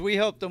Well, 90s? because we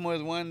helped them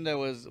with one that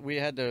we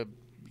had to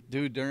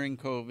do during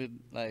COVID,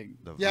 like.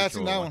 The Yeah, I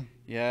seen virtual that one.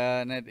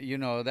 Yeah, and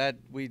that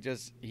we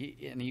just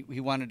he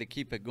wanted to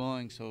keep it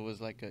going, so it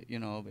was like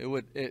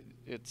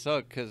it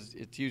sucked because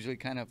it's usually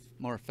kind of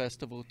more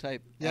festival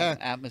type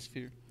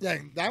atmosphere. Yeah,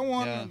 that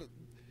one. Yeah.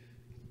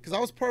 Because I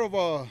was part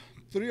of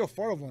 3 or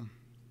 4 of them.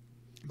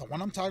 The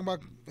one I'm talking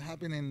about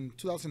happened in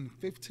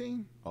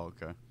 2015. Oh,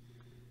 okay.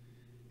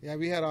 Yeah,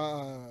 we had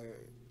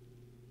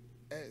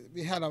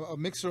a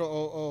mixture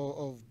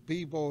of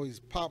b-boys,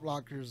 pop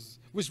lockers,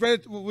 which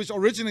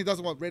originally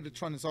doesn't what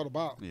Radiotron is all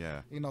about.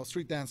 Yeah.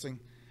 Street dancing.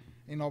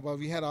 But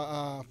we had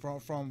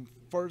from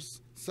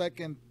first,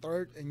 second,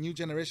 third, and new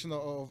generation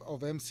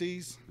of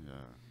MCs. Yeah.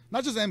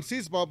 Not just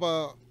MCs,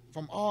 but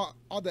from all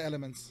the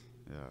elements.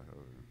 Yeah.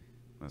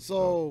 That's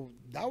So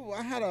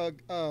I had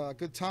a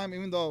good time,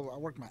 even though I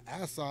worked my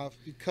ass off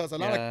because a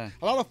lot Yeah.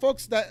 of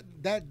folks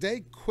that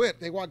day quit.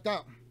 They walked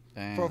out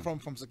Damn.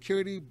 from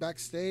security,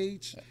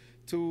 backstage,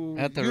 to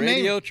At the you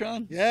name it.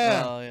 Radiotron.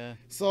 Yeah. Oh yeah.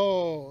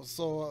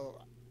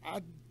 So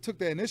I took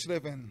the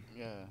initiative and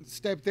Yeah.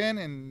 stepped in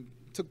and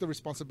took the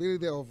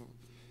responsibility of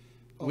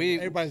We-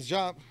 everybody's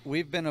job.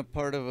 We've been a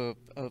part of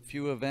a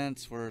few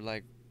events where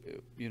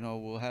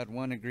we'll had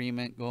one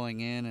agreement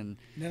going in and.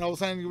 And then all of a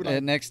sudden you were And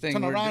like, next thing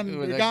turn we're around, do-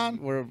 you're like,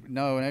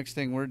 gone. next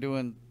thing we're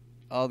doing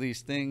all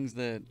these things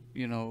that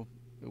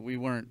we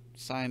weren't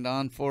signed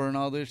on for and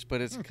all this,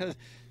 but it's because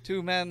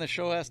too, man, the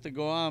show has to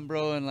go on,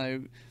 bro, and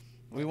like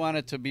we want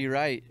it to be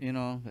right,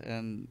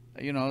 and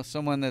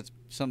someone that's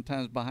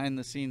sometimes behind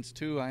the scenes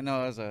too. I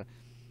know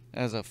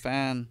as a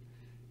fan,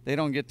 they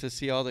don't get to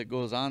see all that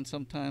goes on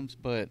sometimes,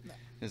 but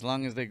as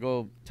long as they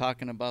go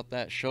talking about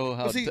that show,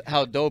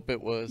 how dope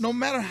it was. No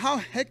matter how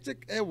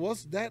hectic it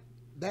was that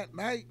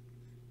night,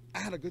 I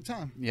had a good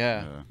time.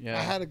 Yeah.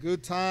 I had a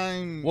good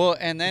time. Well,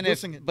 and then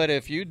producing it. but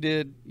if you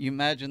did, you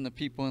imagine the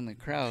people in the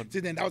crowd. See,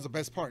 then that was the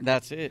best part.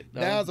 That's it.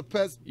 That was the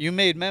best. You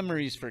made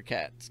memories for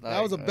cats. That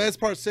was the best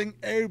part. Seeing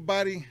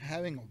everybody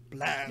having a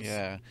blast.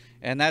 Yeah,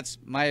 and that's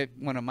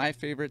one of my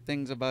favorite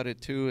things about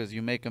it too is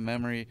you make a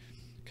memory,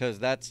 because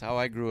that's how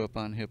I grew up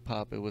on hip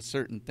hop. It was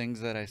certain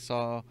things that I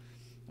saw,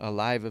 a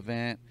live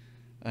event,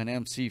 an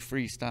MC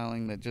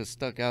freestyling that just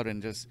stuck out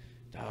and just,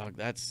 dog,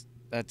 that's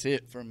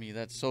it for me.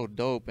 That's so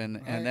dope. And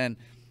then,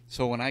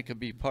 so when I could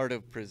be part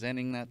of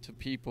presenting that to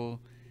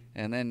people,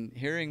 and then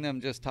hearing them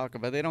just talk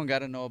about, they don't got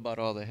to know about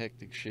all the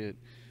hectic shit.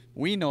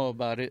 We know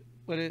about it,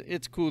 but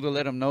it's cool to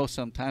let them know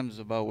sometimes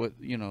about what,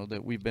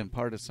 that we've been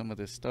part of some of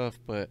this stuff.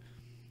 But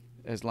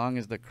as long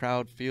as the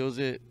crowd feels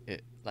it,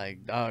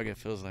 like, dog, it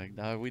feels like,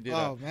 dog, we did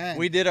man.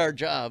 we did our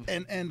job.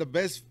 And the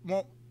best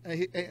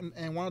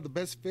and one of the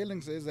best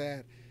feelings is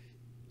that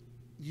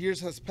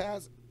years has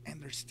passed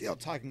and they're still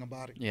talking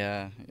about it.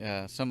 Yeah,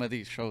 yeah. Some of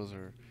these shows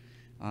are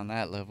on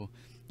that level.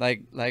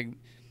 Like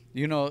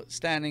you know,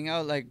 standing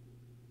out, like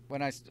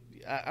when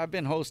I've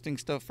been hosting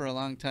stuff for a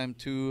long time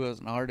too as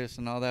an artist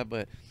and all that,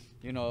 but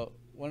you know,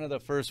 one of the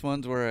first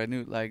ones where I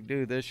knew, like,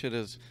 dude, this shit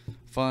is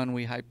fun.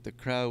 We hyped the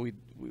crowd.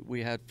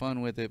 We had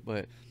fun with it.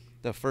 But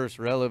the first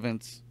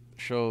Relevance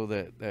show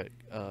that the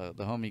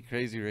homie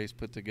Crazy Race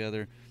put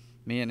together,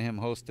 me and him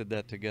hosted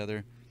that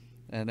together,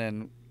 and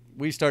then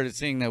we started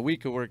seeing that we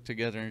could work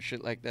together and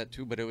shit like that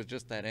too. But it was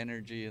just that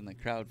energy, and the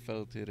crowd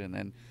felt it. And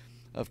then,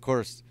 of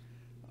course,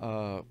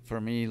 for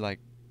me, like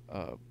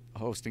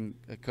hosting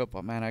a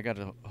couple, man, I got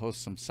to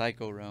host some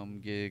Psycho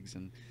Realm gigs,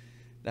 and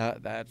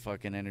that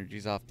fucking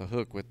energy's off the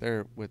hook with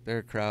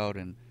their crowd.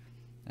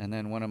 And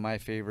then one of my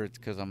favorites,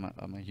 because I'm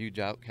a huge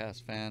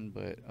Outkast fan,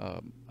 but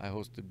I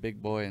hosted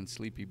Big Boy and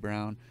Sleepy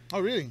Brown.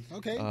 Oh, really?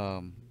 Okay.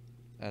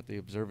 At the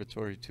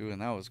Observatory too,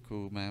 and that was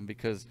cool, man,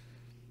 because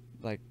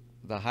like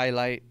the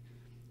highlight,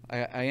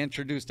 I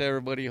introduced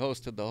everybody,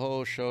 hosted the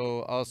whole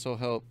show, also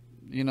helped,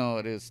 you know,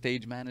 it is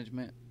stage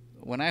management.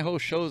 When I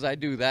host shows, I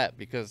do that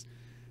because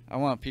I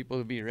want people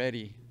to be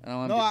ready.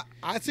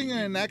 I seen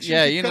it in action.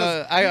 Yeah, you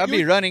know, I'll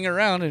be running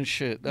around and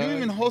shit. You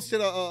even hosted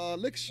a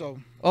lick show.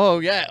 Oh,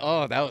 yeah.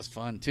 Oh, that was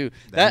fun, too.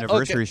 The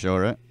anniversary show,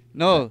 right?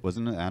 No.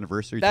 Wasn't it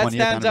anniversary? That 20th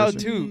stands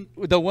anniversary? out,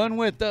 too. The one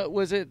with,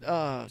 was it,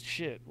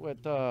 shit,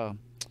 with, oh,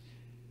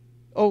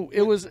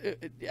 it was,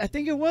 I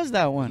think it was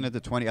that one. Wasn't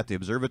it at the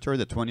Observatory,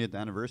 the 20th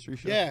anniversage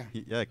show? Yeah.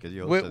 Yeah, because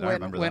you hosted, I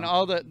remember when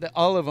that.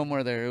 all of them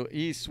were there.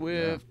 E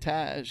Swift,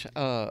 Taj,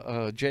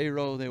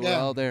 J-Ro, they were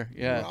all there.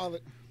 Yeah.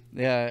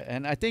 Yeah,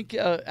 and I think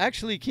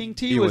actually King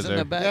T was in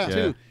the back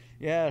too.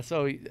 Yeah,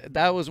 so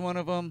that was one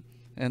of them.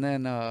 And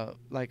then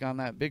like on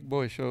that Big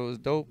Boy show, it was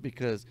dope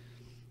because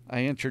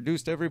I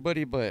introduced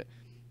everybody, but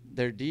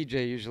their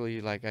DJ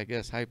usually, like, I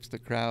guess hypes the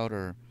crowd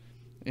or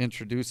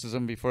introduces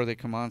them before they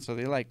come on, so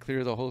they like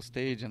clear the whole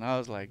stage. And I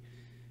was like,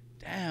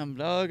 damn,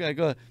 dog. I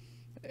go,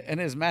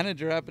 and his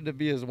manager happened to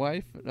be his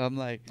wife. And I'm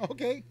like,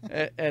 okay.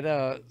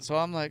 and so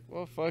I'm like,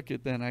 well, fuck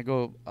it then. I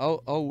go,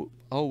 I'll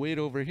wait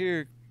over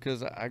here.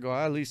 Because I go,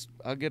 at least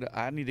I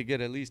need to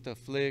get at least a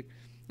flick.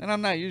 And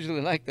I'm not usually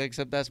like that,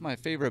 except that's my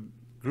favorite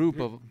group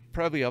of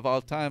probably of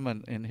all time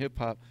in hip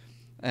hop.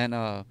 And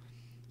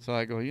so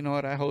I go, you know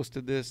what? I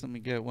hosted this. Let me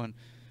get one.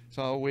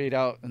 So I'll wait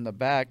out in the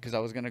back because I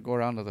was going to go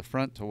around to the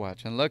front to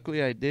watch. And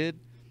luckily I did.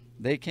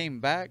 They came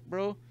back,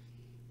 bro.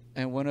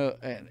 And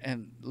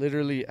and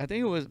literally, I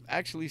think it was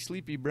actually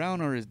Sleepy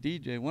Brown or his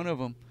DJ. One of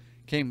them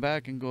came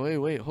back and go, hey,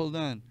 wait, hold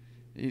on.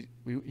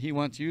 He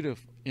wants you to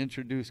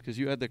introduce because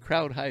you had the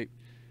crowd hype.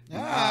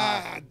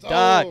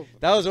 Dog,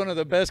 that was one of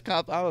the best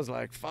I was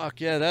like,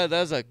 fuck yeah,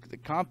 that's a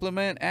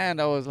compliment.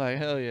 And I was like,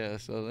 hell yeah.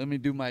 So let me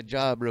do my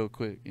job real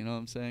quick. You know what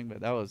I'm saying?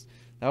 But that was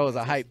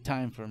a hype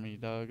time for me,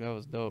 dog. That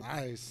was dope.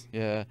 Nice.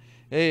 Yeah.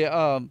 Hey,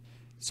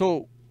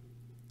 so,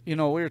 you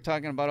know, we were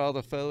talking about all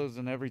the fellas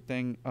and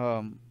everything.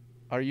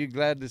 Are you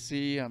glad to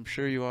see? I'm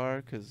sure you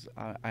are, because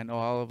I know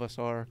all of us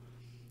are.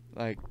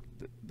 Like,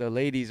 the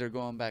ladies are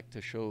going back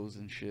to shows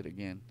and shit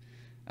again.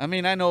 I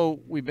mean, I know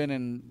we've been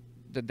in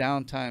the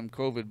downtime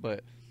COVID,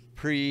 but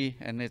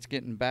and it's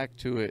getting back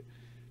to it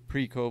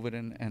pre-COVID,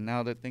 and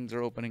now that things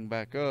are opening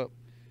back up,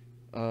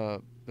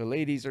 the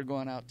ladies are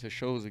going out to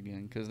shows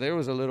again, because there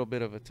was a little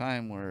bit of a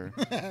time where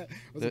it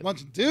was a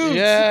bunch of dudes.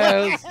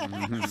 Yeah,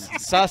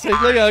 sausage.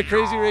 Look at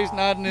Crazy Race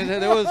nodding his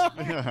head. There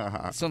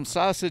was some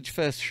sausage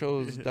fest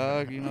shows,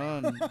 dog. You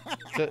know,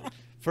 and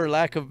for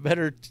lack of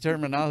better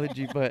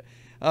terminology, but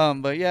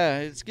yeah,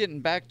 it's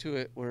getting back to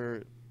it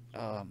where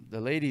the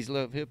ladies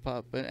love hip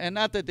hop, and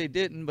not that they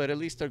didn't, but at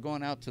least they're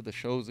going out to the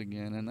shows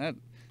again, and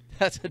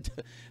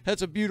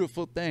that's a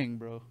beautiful thing,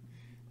 bro.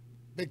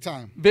 Big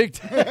time. Big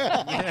time.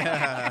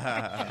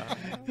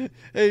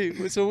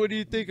 Hey, so what do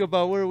you think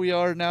about where we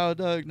are now,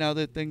 Doug? Now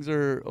that things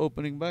are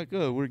opening back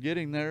up, we're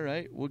getting there,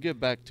 right? We'll get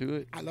back to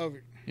it. I love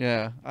it.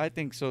 Yeah, I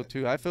think so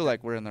too. I feel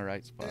like we're in the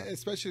right spot,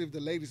 especially if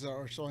the ladies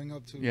are showing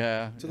up to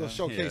those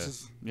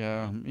showcases.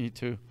 Yeah, me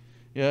too.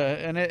 Yeah,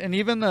 and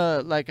even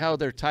like how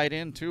they're tied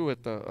in too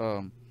with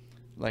the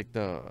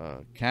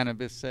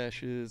cannabis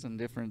sessions and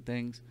different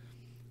things,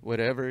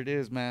 whatever it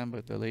is, man.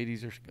 But the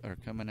ladies are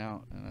coming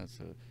out, and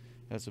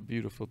that's a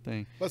beautiful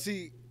thing. But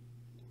see,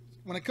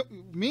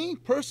 me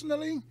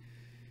personally,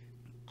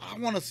 I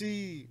want to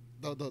see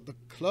the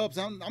clubs.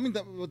 I mean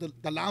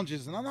the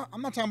lounges, and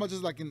I'm not talking about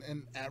just like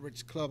an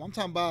average club. I'm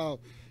talking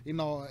about, you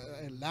know,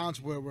 a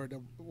lounge where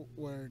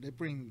they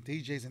bring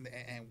DJs and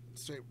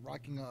straight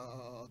rocking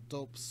a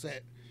dope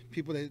set.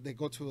 People they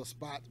go to a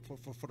spot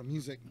for the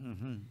music.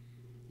 Mm-hmm.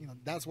 You know,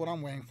 that's what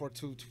I'm waiting for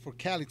for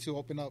Cali to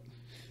open up.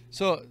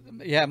 So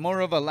yeah, more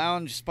of a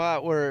lounge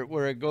spot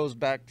where it goes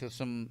back to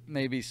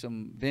maybe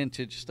some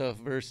vintage stuff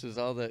versus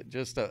all that,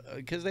 just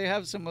because they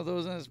have some of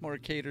those and it's more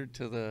catered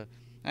to the.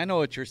 I know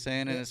what you're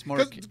saying, and it's more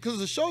because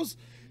the show's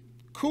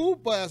cool,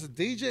 but as a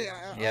DJ,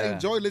 I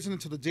enjoy listening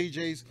to the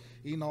DJs.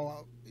 You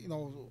know,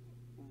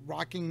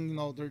 rocking,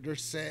 their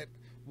set,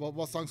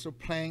 what songs they're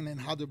playing, and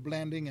how they're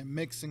blending and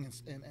mixing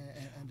and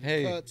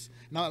the cuts.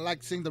 Now I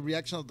like seeing the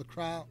reaction of the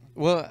crowd.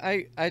 Well,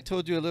 I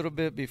told you a little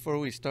bit before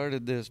we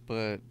started this,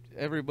 but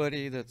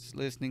everybody that's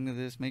listening to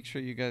this, make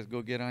sure you guys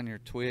go get on your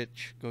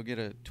Twitch, go get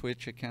a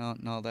Twitch account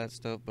and all that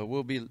stuff. But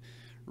we'll be,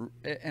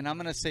 and I'm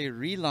going to say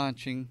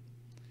relaunching,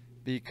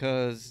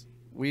 because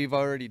we've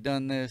already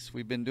done this.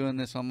 We've been doing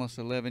this almost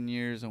 11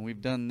 years, and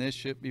we've done this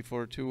shit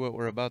before too, what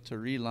we're about to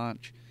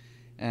relaunch.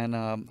 And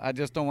I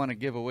just don't want to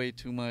give away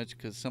too much,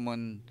 because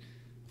someone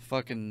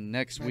fucking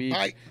next week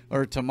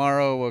or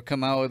tomorrow will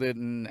come out with it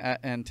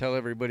and tell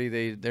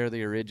everybody they're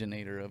the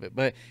originator of it.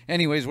 But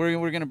anyways, we're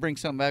going to bring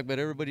something back. But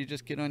everybody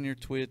just get on your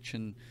Twitch,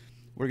 and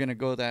we're going to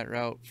go that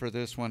route for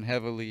this one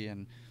heavily.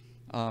 And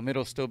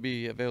it'll still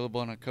be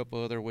available in a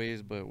couple other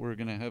ways, but we're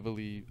going to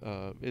heavily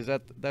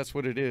that's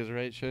what it is,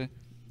 right, Shaye?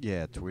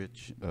 Yeah,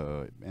 Twitch,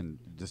 and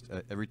just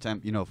every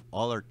time,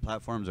 all our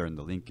platforms are in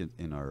the link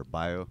in our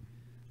bio,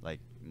 like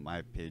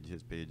my page,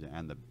 his page,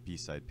 and the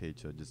B-side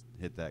page. So just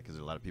hit that, because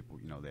a lot of people,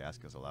 they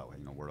ask us a lot,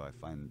 where do I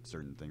find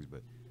certain things?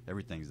 But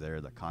everything's there,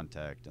 the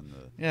contact and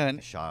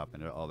the shop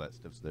and all that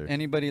stuff's there.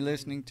 Anybody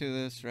listening to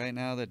this right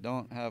now that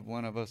don't have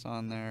one of us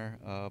on there,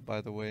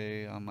 by the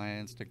way, on my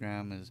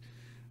Instagram is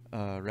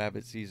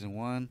Rabbit Season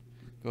 1.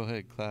 Go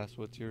ahead, Klass.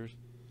 What's yours?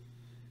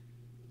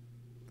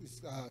 It's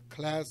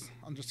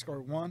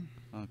Klass_1.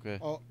 Okay.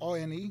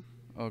 ONE.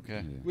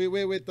 Okay. We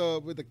with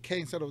the K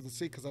instead of the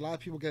C, because a lot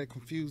of people get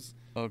confused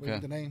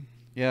with the name.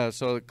 Yeah,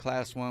 so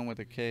Klass One with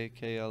a K,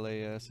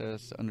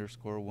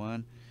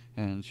 KLASS_1,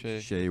 and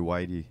Shaye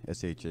Whitey,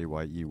 SHAYE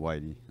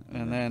Whitey.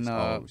 And then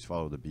always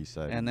follow the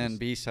B-side. And then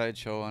B-side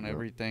show on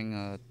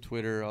everything,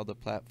 Twitter, all the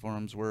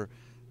platforms. We're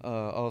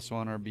also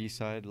on our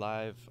B-side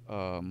live.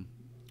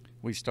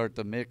 We start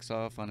the mix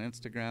off on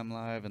Instagram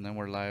Live, and then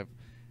we're live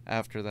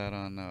after that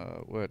on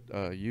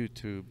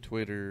YouTube,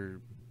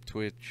 Twitter,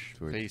 Twitch,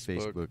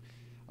 Facebook,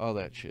 all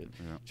that shit.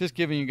 Yeah. Just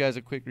giving you guys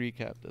a quick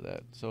recap to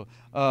that. So,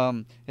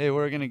 hey,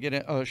 we're gonna get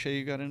it. Oh, Shaye,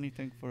 you got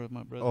anything for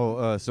my brother?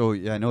 Oh, so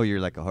yeah, I know you're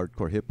like a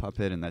hardcore hip hop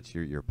head, and that's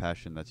your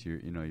passion. That's your.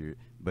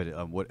 But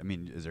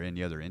is there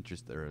any other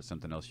interest or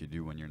something else you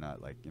do when you're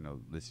not like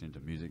listening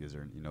to music? Is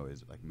there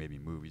is like maybe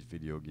movies,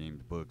 video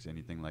games, books,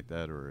 anything like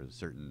that, or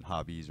certain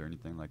hobbies or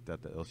anything like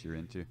that else you're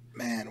into?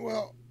 Man,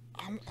 well.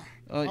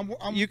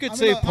 You could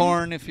say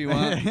porn if you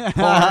want.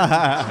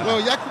 Well,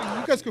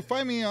 you guys could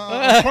find me on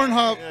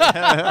Pornhub.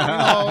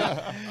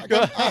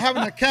 I have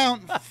an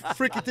account,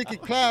 Freaky Ticky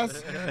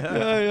Klass.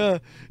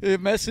 Yeah.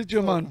 Message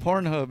them on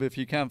Pornhub if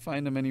you can't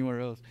find them anywhere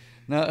else.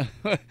 Now,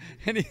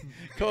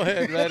 go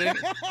ahead, right?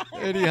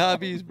 Any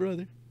hobbies,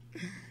 brother?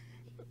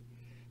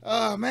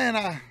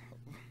 Man,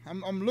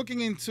 I'm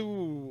looking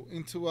into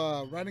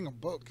writing a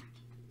book.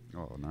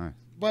 Oh, nice.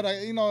 But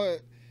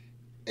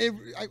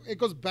it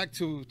goes back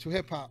to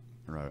hip hop,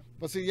 right?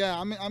 But see, yeah,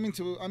 I'm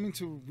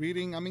into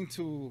reading. I'm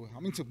into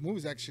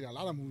movies, actually, a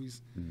lot of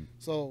movies. Mm-hmm.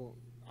 So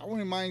I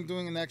wouldn't mind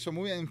doing an actual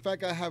movie. In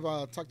fact, I have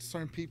talked to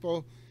certain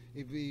people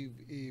if they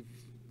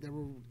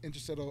were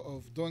interested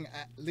of doing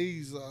at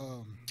least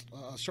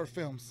short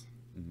films,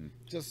 mm-hmm.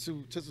 just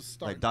to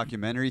start. Like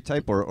documentary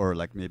type, or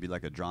like maybe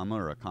like a drama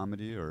or a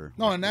comedy, or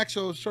no, an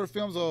actual short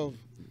films of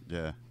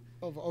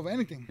of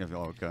anything. Yeah,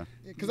 okay.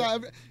 Because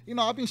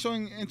I've been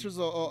showing interest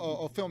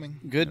of filming.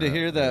 Good to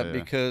hear that,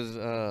 because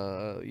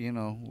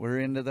we're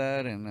into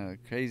that, and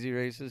Crazy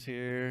Race is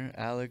here,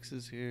 Alex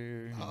is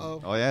here.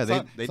 Oh yeah,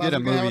 they did a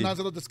movie. Have a nice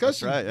little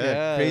discussion. That's right.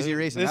 Yeah. Crazy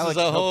Race. And this Alex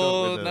is a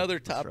whole another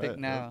topic right,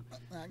 now.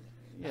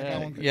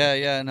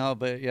 Yeah. No,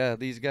 but yeah,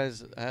 these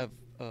guys have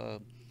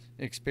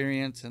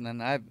experience, and then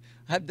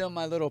I've done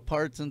my little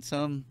parts in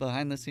some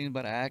behind the scenes,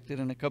 but I acted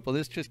in a couple.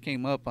 This just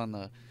came up on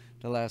the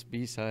last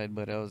B-side,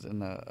 but I was in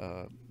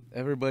the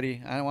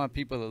everybody. I don't want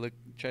people to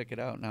check it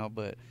out now,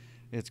 but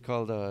it's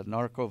called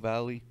Narco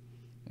Valley,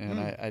 and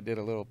I did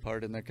a little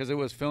part in there because it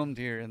was filmed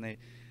here, and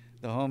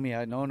the homie,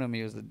 I'd known him,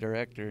 he was the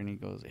director, and he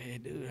goes, "Hey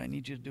dude, I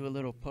need you to do a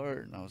little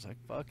part," and I was like,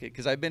 "Fuck it,"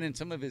 because I've been in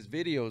some of his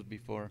videos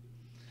before,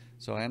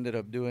 so I ended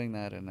up doing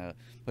that, and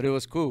but it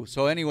was cool.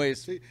 So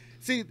anyways,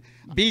 see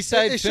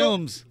B-side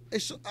films.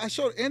 I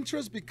showed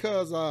interest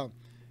because I'd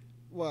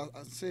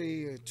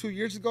say 2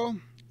 years ago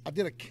I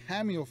did a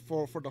cameo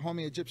for the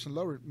homie Egyptian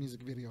Lover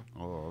music video.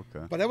 Oh,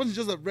 okay. But that wasn't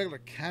just a regular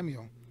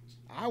cameo.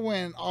 I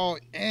went all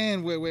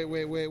in with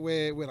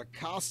a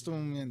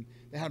costume, and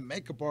they had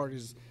makeup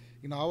artists.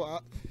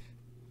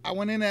 I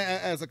went in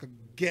as like a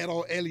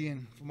ghetto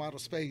alien from outer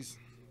space.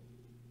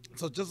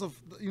 So just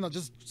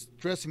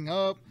dressing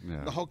up,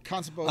 the whole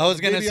concept of I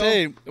was gonna video.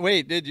 say,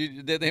 wait,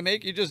 did they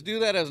make you just do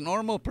that as a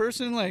normal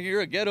person, like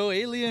you're a ghetto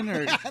alien,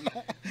 or?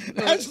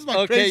 That's just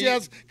my crazy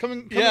ass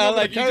coming yeah, up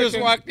like with you just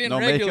walked in no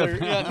regular,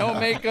 makeup. no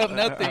makeup,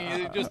 nothing.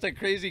 You're just a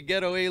crazy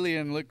ghetto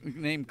alien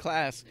named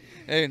Klass.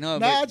 Hey, no.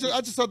 I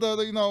just saw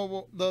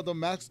the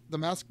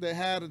mask they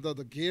had,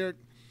 the gear.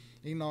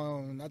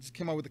 And I just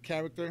came up with the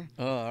character.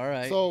 Oh, all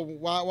right. So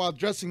while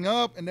dressing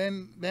up, and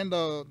then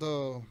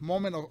the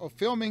moment of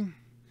filming,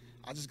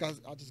 I just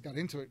got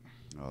into it.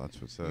 Oh, that's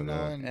what's up. You know,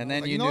 Yeah. and, And I then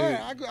was like, you know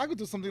knew- what? I could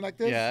do something like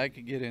this. Yeah, I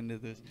could get into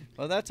this.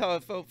 Well, that's how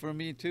it felt for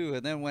me too.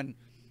 And then when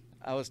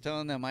I was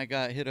telling them I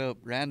got hit up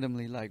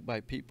randomly, like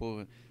by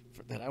people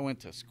that I went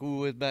to school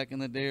with back in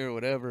the day or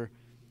whatever.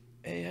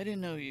 Hey, I didn't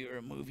know you were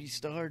a movie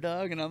star,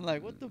 dog. And I'm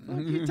like, what the fuck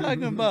are you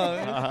talking about?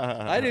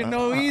 I didn't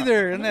know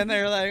either. And then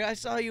they're like, I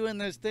saw you in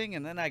this thing.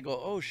 And then I go,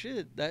 oh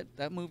shit,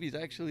 that movie's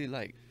actually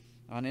like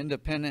on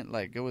independent,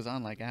 like it was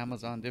on like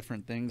Amazon,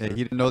 different things. Hey, he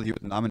didn't know that he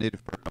was nominated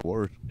for an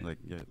award. Like,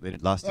 yeah, they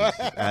lost his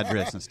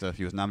address and stuff.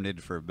 He was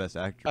nominated for Best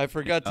Actor. I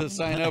forgot to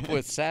sign up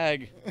with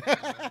SAG.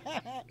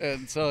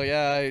 And so,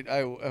 yeah,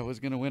 I was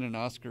going to win an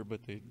Oscar,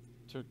 but they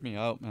took me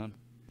out, man.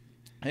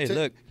 Hey,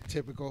 look.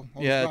 Typical.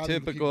 Yeah,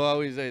 typical.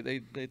 Always,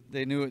 they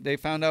knew it. They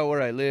found out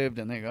where I lived,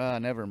 and they go,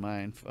 never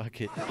mind.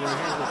 Fuck it. We're here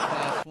with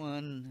Klass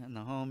One and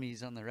the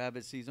homies on the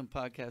Rabbit Season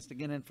podcast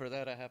again, and for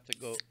that, I have to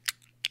go.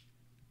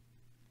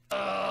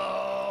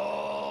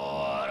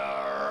 Oh, what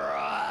a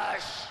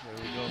rush! There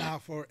we go. Now,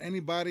 for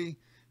anybody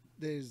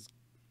that is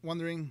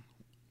wondering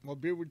what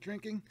beer we're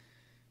drinking,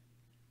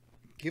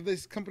 give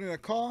this company a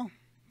call.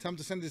 Tell them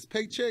to send this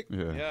paycheck,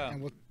 Yeah.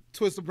 and we'll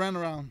twist the brand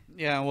around.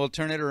 Yeah, and we'll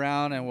turn it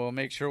around and we'll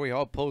make sure we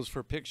all pose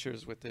for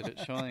pictures with it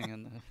showing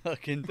in the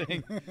fucking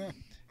thing.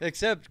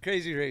 Except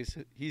Crazy Race,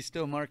 he's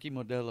still Marky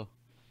Modelo.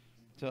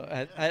 So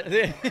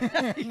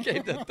he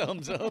gave the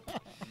thumbs up.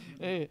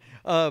 Hey,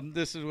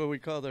 this is what we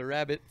call the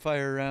rabbit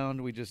fire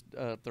round. We just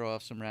throw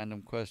off some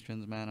random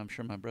questions, man. I'm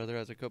sure my brother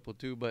has a couple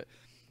too, but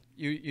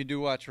you do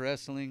watch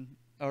wrestling,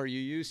 or you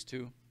used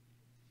to,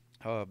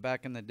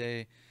 back in the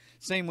day.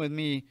 Same with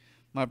me.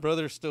 My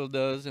brother still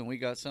does, and we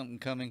got something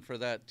coming for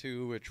that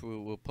too, which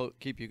we'll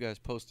keep you guys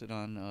posted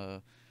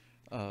on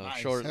Nice.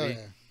 shortly.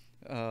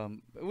 Hell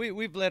yeah.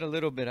 We've let a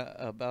little bit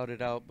about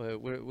it out,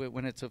 but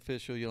when it's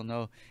official, you'll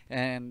know.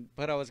 And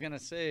what I was gonna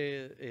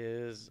say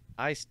is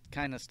I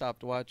kind of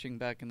stopped watching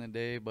back in the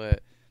day,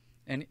 but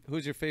and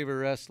who's your favorite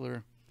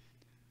wrestler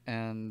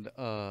and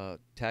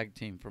tag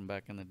team from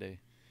back in the day?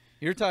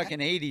 You're talking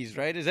 80s,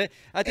 right? Is it?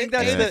 I think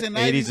that's 80s the and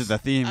 80s is the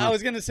theme. I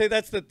was gonna say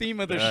that's the theme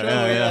of the show.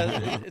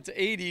 yeah. It's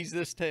 80s.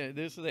 This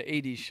is the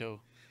 80s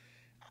show.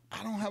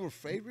 I don't have a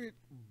favorite,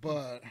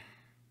 but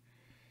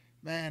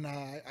man,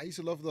 I used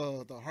to love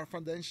the Heart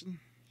Foundation.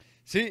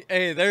 See,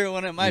 hey, they're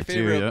one of my Me too,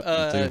 favorite.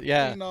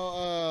 yeah, me too. You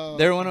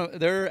know,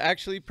 They're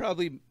actually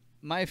probably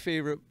my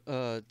favorite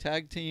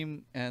tag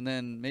team, and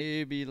then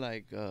maybe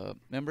like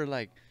remember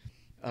like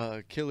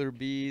Killer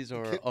Bees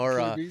or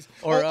Killer Bees.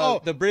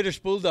 the British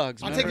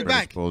Bulldogs. I'll remember? take it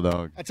back.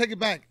 Bulldog. I take it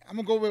back. I'm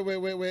gonna go with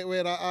what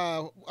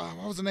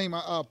was the name?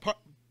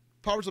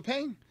 Powers of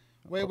Pain.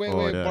 Wait,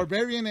 yeah.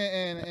 Barbarian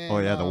and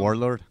The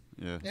Warlord.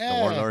 Yeah. Yeah.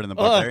 The Warlord and the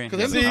Barbarian. 'cause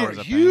Yeah, them the dudes Powers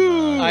are of Pain.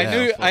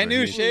 huge. I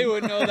knew super Shaye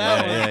would know huge.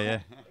 that one. Yeah.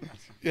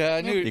 Yeah,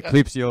 I knew.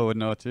 Eclipsio would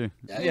know too.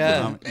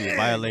 Yeah. The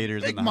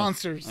Violators. Big in the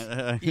monsters.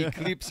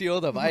 Eclipsio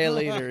the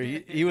Violator.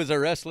 He was a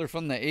wrestler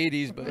from the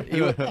 80s, but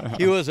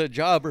he was a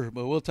jobber.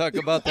 But we'll talk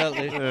about that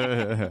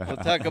later.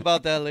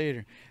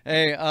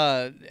 Hey,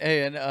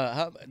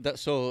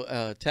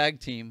 tag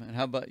team. And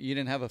how about you?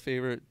 Didn't have a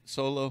favorite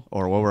solo?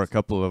 Or what were a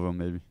couple of them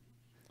maybe?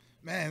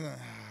 Man,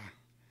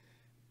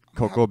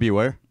 Coco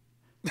Beware.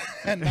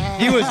 nah.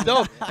 He was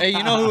dope. Hey,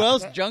 you know who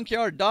else?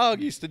 Junkyard Dog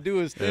used to do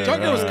his thing.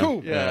 Junkyard was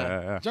cool.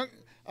 Yeah.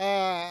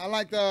 I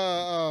like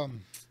the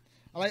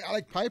I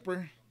like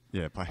Piper.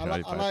 Yeah, I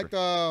like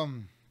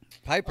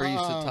Piper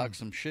used to talk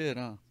some shit,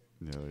 huh?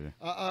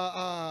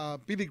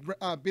 Billy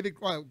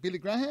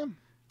Graham.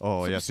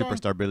 Oh yeah, Superstar?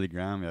 Superstar Billy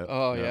Graham. Yeah.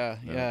 Oh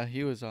yeah.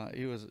 He was.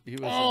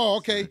 Oh,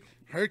 okay.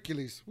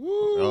 Hercules. Woo.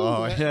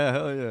 Oh man. yeah,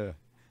 hell yeah.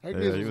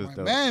 Hercules he was was my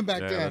dope. man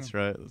back Yeah, then. That's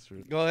right.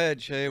 Go ahead,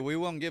 Shaye. We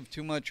won't give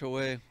too much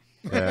away.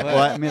 Yeah. Well,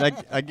 I mean,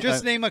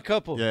 Just name a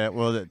couple. Yeah,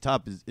 well, the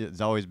top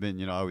it's always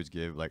been, I always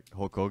give like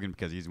Hulk Hogan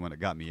because he's the one that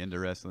got me into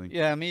wrestling.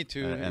 Yeah, me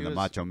too. And the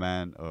Macho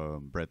Man,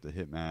 Bret the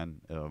Hitman,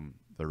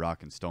 the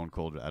Rock and Stone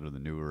Cold out of the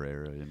newer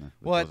era.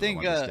 Well, I those are the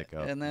think, ones that stick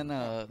out. and then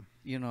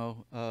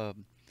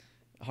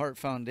Heart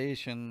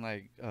Foundation,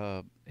 like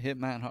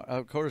Hitman.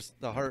 Of course,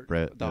 the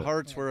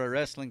Hearts were a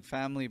wrestling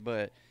family,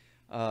 but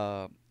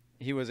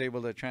he was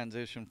able to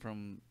transition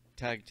from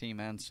tag team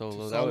and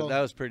solo.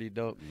 That was pretty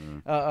dope.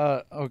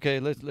 Yeah. Okay,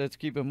 let's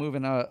keep it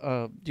moving.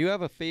 Do you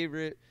have a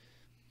favorite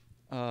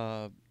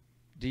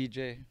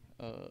DJ?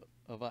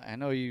 I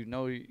know you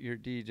know your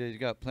DJs. You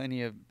got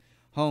plenty of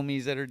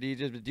homies that are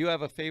DJs, but do you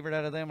have a favorite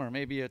out of them, or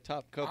maybe a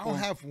top couple? I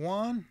don't have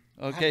one.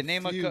 Okay,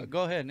 name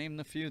go ahead. Name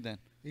the few then.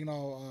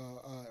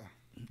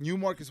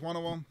 Newmark is one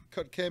of them.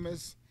 Cut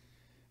Chemist.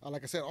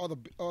 Like I said, all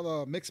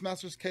the mix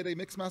masters, K-Day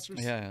mix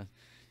masters. Yeah.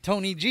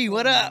 Tony G,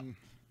 what up?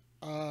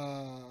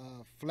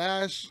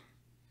 Flash,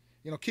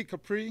 Kid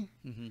Capri,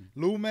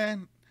 Lou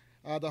Man,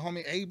 the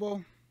homie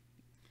Abel.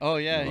 Oh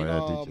yeah,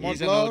 Mark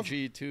he's an Love.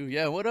 OG too.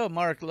 Yeah, what up,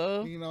 Mark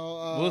Love?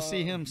 We'll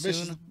see him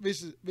soon.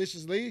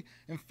 Vicious Lee.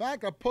 In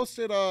fact, I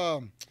posted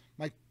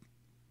my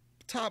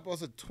top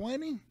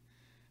 20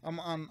 on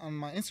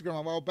my Instagram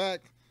a while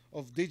back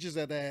of DJs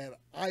that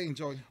I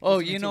enjoy. Oh,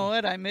 listening you to. know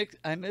what? I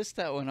missed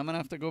that one. I'm gonna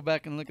have to go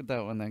back and look at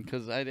that one then,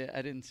 because I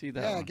didn't see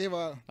that Yeah, I one. gave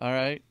a. All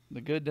right,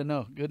 good to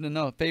know. Good to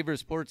know. Favorite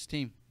sports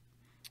team?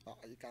 Oh,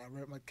 you gotta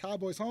rep my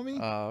Cowboys, homie.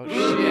 Oh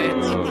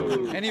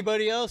shit!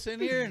 Anybody else in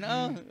here?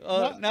 No,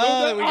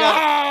 no. We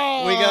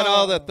got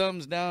all the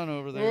thumbs down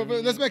over there. Well,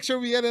 but let's make sure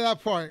we edit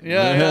that part.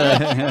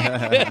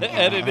 Yeah.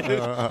 Edit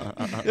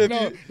it.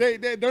 No,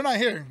 they're not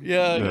here.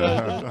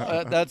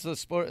 Yeah, that's the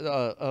sport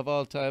of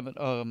all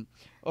time.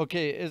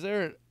 Okay, is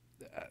there,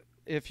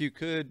 if you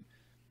could,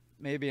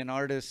 maybe an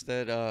artist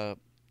that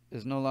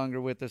is no longer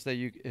with us that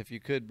if you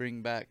could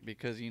bring back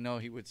because he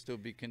would still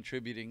be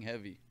contributing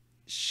heavy?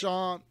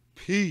 Sean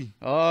P.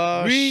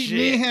 Oh We shit!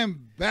 need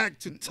him back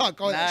to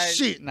talk all that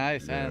shit.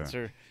 Nice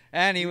answer.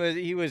 And he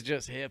was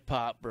just hip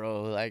hop,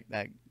 bro, like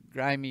that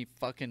grimy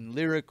fucking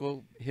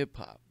lyrical hip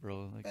hop,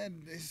 bro. Like,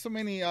 And there's so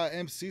many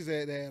MCs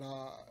that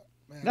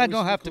man, that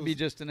don't have to be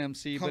just an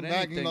MC, come but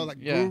back, anything. like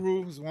yeah.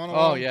 Guru is one of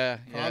Oh them. yeah,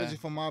 Prodigy yeah.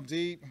 from Mobb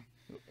Deep.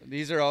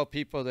 These are all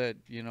people that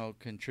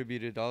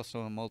contributed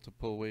also in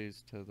multiple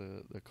ways to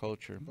the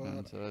culture,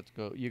 man. So let's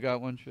go. You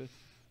got one, Shiv?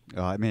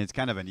 I mean, it's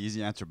kind of an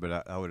easy answer,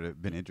 but I would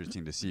have been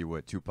interesting to see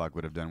what Tupac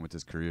would have done with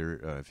his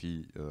career if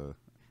he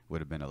would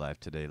have been alive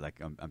today.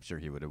 Like, I'm sure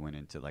he would have went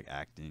into like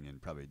acting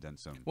and probably done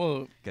some.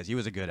 Well, because he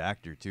was a good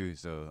actor too,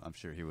 so I'm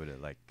sure he would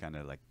have like kind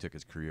of like took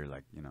his career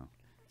like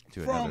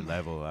to another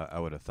level. I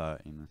would have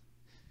thought.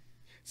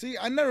 See,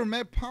 I never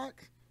met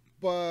Pac,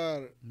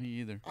 but me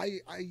either.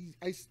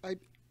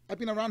 I've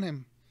been around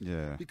him.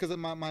 Yeah. Because of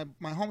my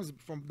homies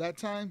from that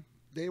time,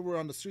 they were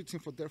on the street team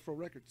for Death Row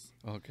Records.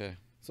 Okay.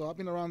 So I've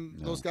been around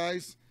those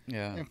guys.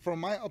 Yeah. And from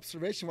my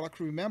observation, what I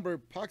could remember,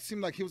 Pac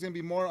seemed like he was gonna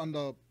be more on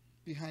the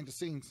behind the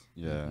scenes.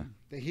 Yeah.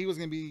 That he was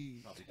gonna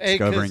be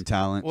discovering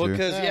talent. Well, too.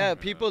 because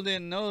people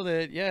didn't know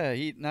that. Yeah,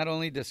 he not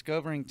only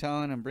discovering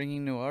talent and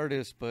bringing new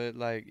artists, but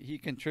like he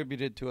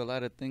contributed to a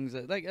lot of things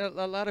that like a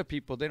lot of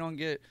people they don't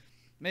get.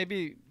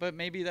 Maybe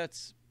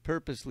that's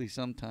purposely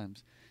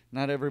sometimes.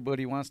 Not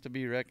everybody wants to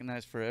be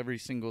recognized for every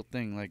single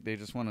thing. Like they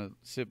just want to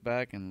sit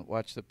back and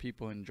watch the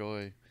people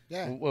enjoy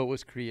what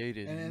was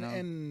created.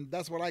 And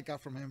that's what I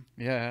got from him.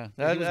 Yeah,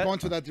 he was going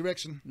to that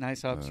direction.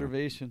 Nice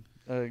observation.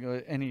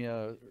 Any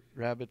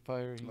rapid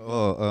fire?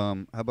 How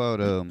about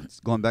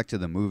going back to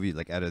the movie?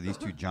 Like out of these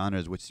two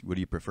genres, what do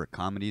you prefer,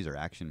 comedies or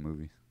action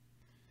movies?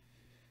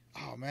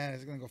 Oh man,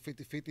 it's gonna go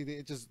 50-50.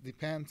 It just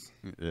depends.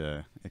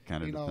 Yeah, it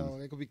kind of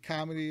depends. It could be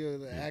comedy or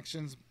the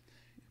actions,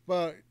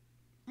 but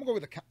I'm gonna go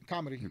with the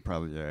comedy. You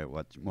probably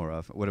watch more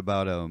often. What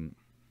about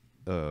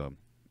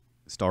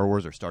Star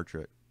Wars or Star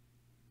Trek?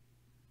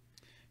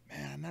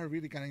 Man, I never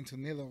really got into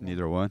neither one.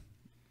 Neither one.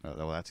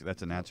 Well,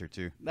 that's an answer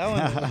too. That one,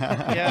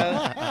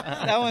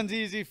 that one's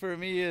easy for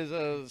me.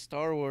 Is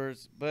Star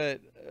Wars,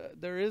 but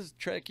there is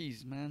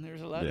Trekkies, man.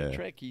 There's a lot of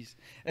Trekkies.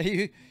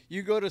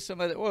 You go to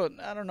some other. Well,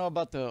 I don't know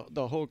about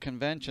the whole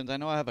conventions. I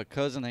know I have a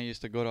cousin that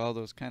used to go to all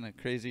those kind of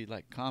crazy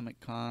like Comic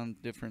Con,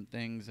 different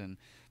things,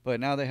 but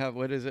now they have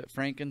what is it,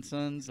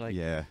 Frankensons? Like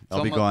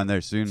I'll be going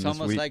there soon. It's this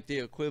almost week. like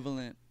the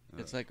equivalent.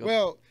 It's like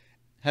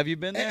have you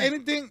been there?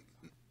 Anything?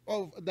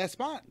 Oh, that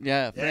spot?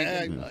 Yeah,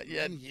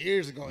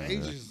 years ago,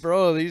 ages.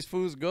 Bro, these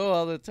fools go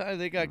all the time.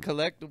 They got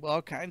collectible,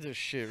 all kinds of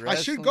shit. I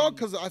should go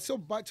because I still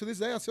buy to this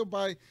day. I still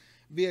buy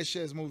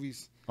VHS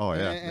movies. Oh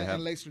yeah,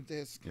 and laser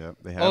disc. Yeah,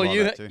 they have. Oh,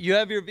 you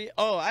have your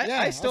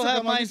I still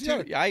have mine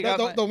too. Yeah, I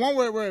got the one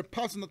where it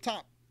pops on the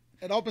top.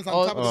 It opens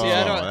on top of the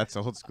that's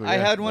old school. I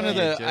had one of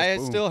the. I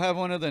still have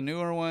one of the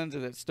newer ones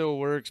that still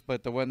works,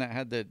 but the one that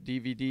had the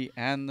DVD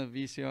and the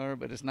VCR,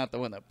 but it's not the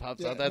one that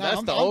pops out.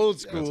 That's the old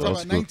school.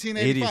 That's about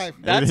 1985.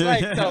 That's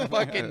like the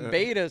fucking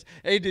betas.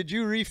 Hey, did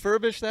you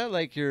refurbish that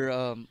like your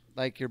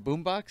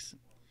boombox,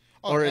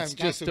 or it's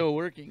just still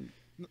working?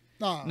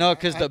 No,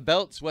 because the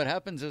belts. What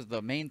happens is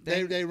the main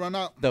thing. They run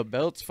out. The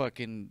belts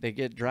they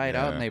get dried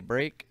out and they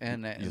break,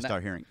 and you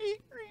start hearing.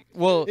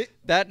 Well,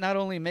 that not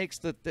only makes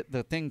the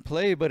thing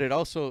play, but it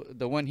also,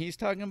 the one he's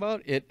talking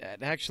about, it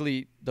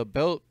actually, the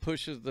belt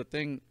pushes the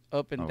thing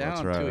up and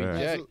down to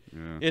eject.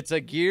 Yeah. It's a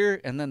gear,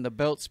 and then the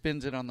belt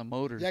spins it on the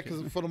motor. Yeah,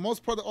 because for the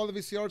most part, all the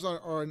VCRs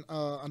are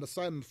on the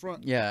side and the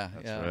front. Yeah,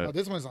 right. But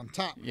this one's on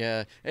top.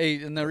 Yeah.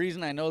 Hey, and the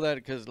reason I know that,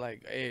 because,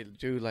 like, hey,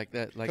 dude, like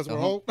that. Because we're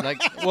old?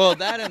 Well,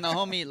 that and the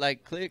homie,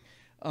 like, Click.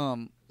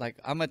 Like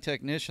I'm a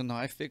technician though.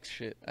 I fix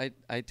shit.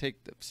 I take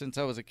since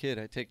I was a kid.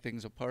 I take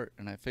things apart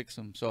and I fix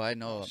them. So I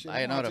know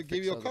I know how to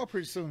give you a call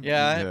pretty soon.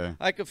 Yeah,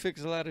 I could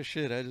fix a lot of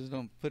shit. I just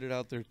don't put it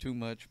out there too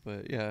much.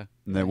 But yeah.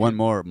 And then one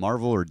more,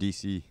 Marvel or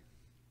DC,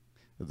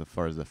 as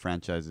far as the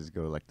franchises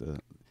go, like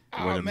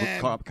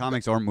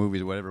comics or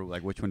movies, whatever.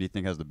 Like which one do you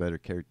think has the better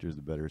characters,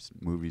 the better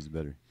movies, the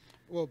better?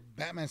 Well,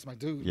 Batman's my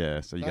dude.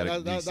 Yeah, so you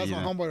got that's my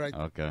homeboy right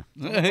there. Okay.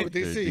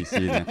 DC. DC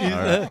then. All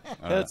right.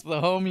 That's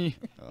the homie.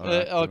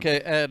 Right. Okay,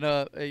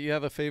 and you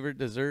have a favorite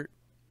dessert?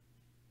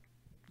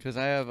 Because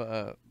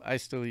I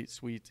still eat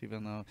sweets,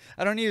 even though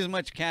I don't eat as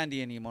much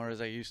candy anymore as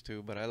I used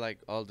to. But I like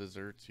all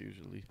desserts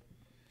usually.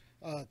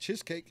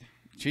 Cheesecake.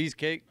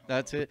 Cheesecake.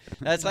 That's it.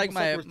 That's like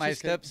my cheesecake.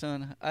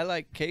 stepson. I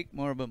like cake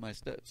more, but my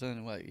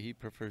stepson, like, he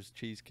prefers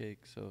cheesecake.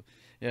 So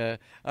yeah.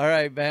 All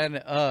right,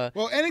 man.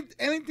 Well,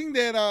 anything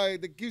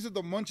that gives you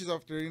the munchies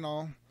after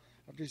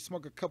after you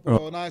smoke a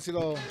couple of nice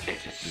little.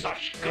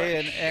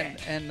 Hey,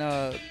 and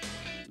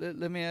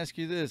let me ask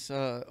you this.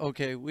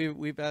 Okay,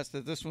 we've asked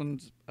that. This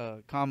one's a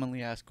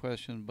commonly asked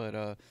question,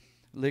 but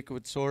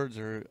liquid swords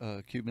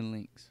or Cuban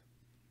links?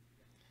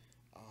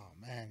 Oh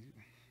man.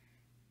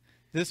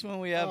 This one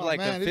we have a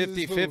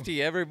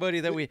 50-50. Everybody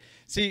that we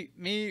see,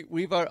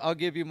 I'll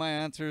give you my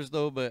answers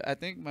though, but I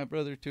think my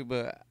brother too.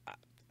 But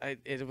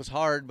it was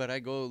hard, but I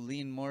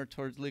lean more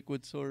towards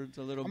liquid swords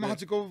a little bit. I'm gonna have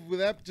to go with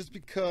that just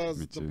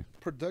because the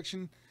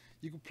production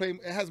you can play.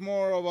 It has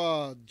more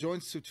of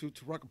joints to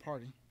rock a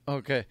party.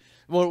 Okay,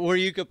 well, where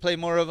you could play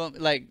more of them,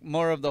 like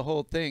more of the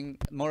whole thing,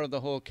 more of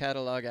the whole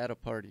catalog at a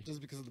party. Just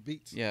because of the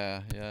beats.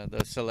 Yeah,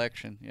 the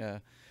selection, yeah.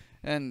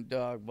 And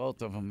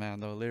both of them,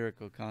 man, the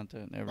lyrical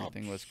content and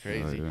everything was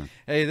crazy. Yeah.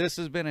 Hey, this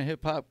has been a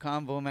hip hop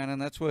convo, man,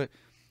 and that's what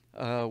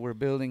we're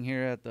building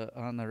here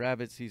on the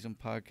Rabbit Season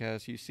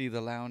podcast. You see the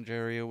lounge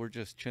area, we're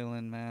just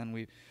chilling, man.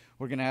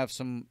 We're gonna have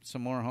some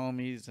more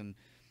homies and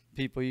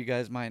people you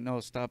guys might know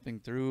stopping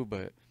through,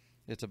 but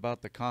it's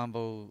about the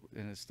convo,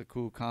 and it's the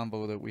cool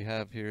convo that we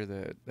have here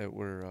that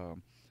we're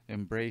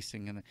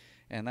embracing,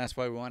 and that's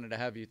why we wanted to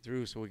have you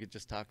through so we could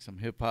just talk some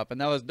hip hop, and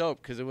that was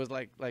dope because it was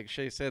like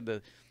Shaye said,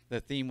 the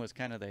theme was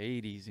kind of the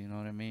 80s, you know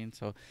what I mean?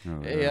 So,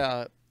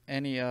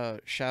 any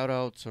shout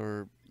outs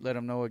or let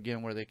them know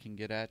again where they can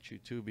get at you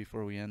too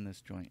before we end this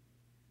joint?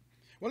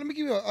 Well, let me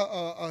give you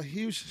a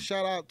huge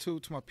shout out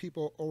to my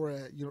people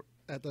over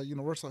at the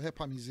Universal Hip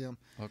Hop Museum.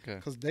 Okay.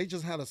 Because they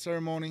just had a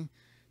ceremony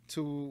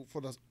for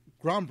the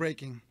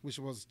groundbreaking, which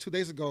was 2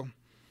 days ago.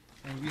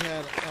 And we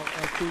had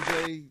Cool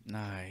J,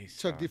 nice,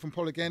 Chuck D from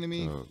Public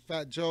Enemy,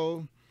 Fat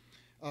Joe,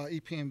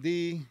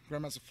 EPMD,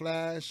 Grandmaster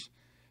Flash.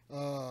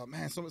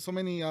 Man, so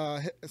many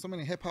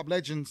hip hop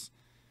legends.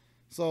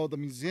 So the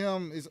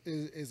museum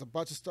is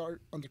about to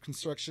start under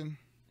construction.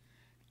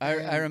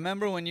 I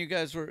remember when you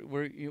guys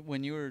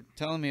when you were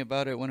telling me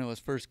about it when it was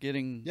first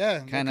getting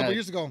a couple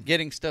years ago,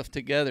 getting stuff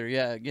together,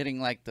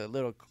 getting like the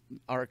little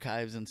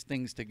archives and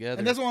things together.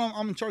 And that's what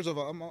I'm in charge of.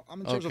 I'm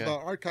in charge of the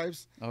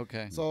archives.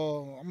 Okay.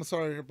 So I'm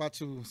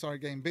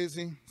start getting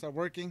busy, start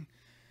working.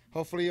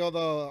 Hopefully, all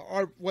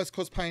our West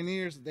Coast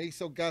pioneers, they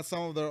still got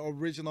some of their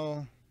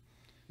original,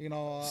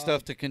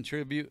 stuff to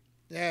contribute.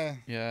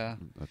 Yeah.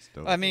 That's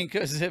dope. I mean,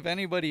 because if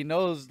anybody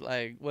knows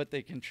like what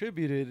they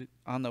contributed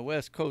on the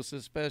West Coast,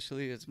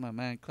 especially, it's my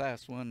man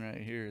Klass One right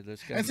here.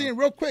 This guy. And see,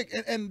 real quick,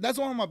 and that's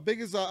one of my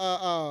biggest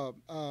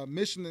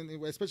mission,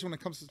 especially when it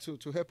comes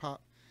to hip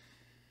hop.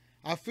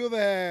 I feel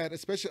that,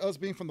 especially us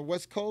being from the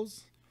West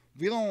Coast,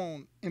 we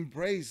don't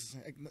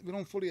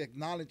fully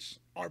acknowledge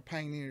our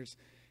pioneers.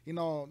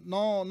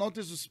 No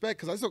disrespect,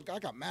 because I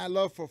got mad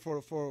love for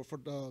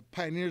the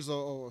pioneers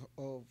of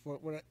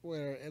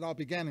where it all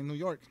began in New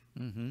York,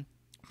 from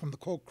the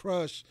Cold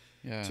Crush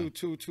to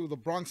the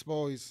Bronx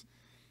Boys,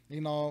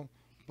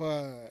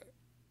 But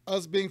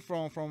us being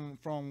from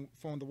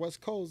the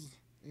West Coast,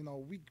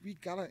 we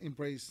gotta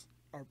embrace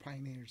our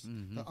pioneers,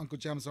 the Uncle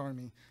Jam's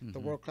Army, the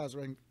World Class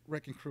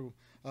Wrecking Crew,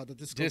 the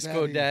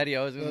Disco Daddy.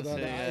 I was gonna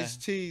say the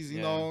Ice-T's,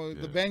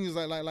 the venues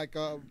like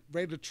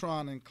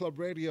Radiotron and Club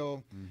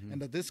Radio,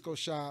 and the Disco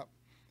Shop,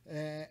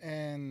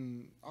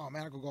 and oh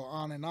man, I could go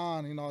on and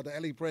on. The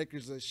LA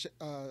Breakers, the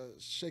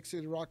Shake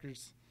City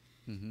Rockers,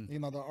 the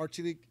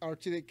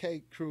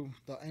RTDK crew,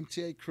 the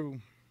MTA crew.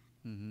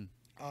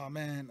 Oh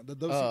man, the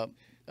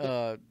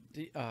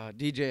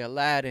DJ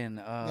Aladdin,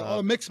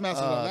 the Mix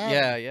Master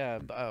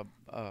Aladdin.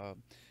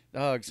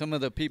 Some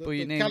of the people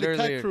you named Cali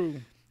earlier.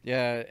 Crew.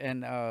 Yeah,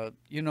 and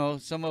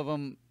some of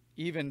them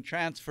even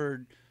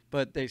transferred,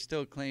 but they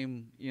still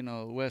claim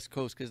West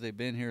Coast because they've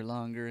been here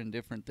longer and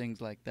different things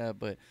like that.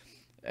 But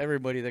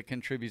everybody that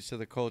contributes to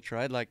the culture,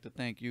 I'd like to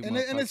thank you. And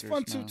it's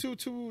fun to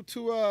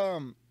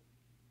I'm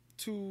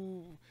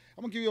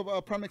gonna give you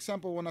a prime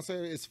example when I say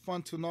it's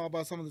fun to know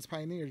about some of these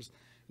pioneers.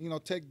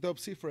 Take Dub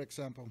C for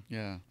example.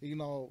 Yeah.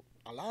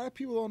 A lot of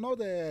people don't know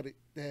that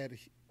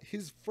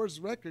his first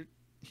record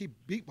he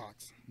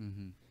beatboxed.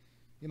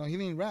 He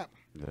didn't rap,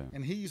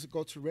 and he used to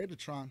go to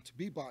Radiotron to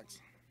beatbox.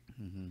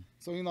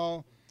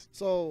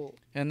 So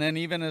and then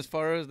even as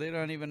far as they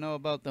don't even know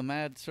about the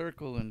Mad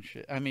Circle and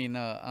shit. I mean,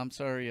 I'm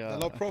sorry. The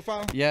Low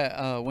Profile.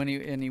 Yeah, when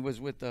he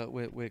was with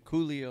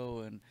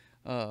Coolio and.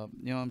 What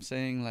I'm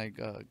saying, like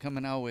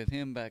coming out with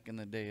him back in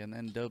the day, and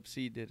then Dub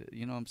C did it.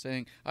 You know what I'm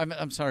saying?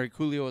 I'm sorry,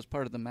 Coolio was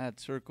part of the Mad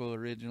Circle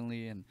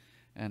originally, and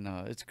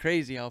it's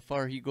crazy how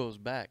far he goes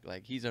back.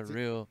 Like he's a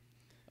real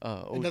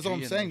OG. And that's what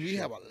I'm saying. We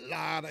have a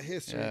lot of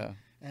history,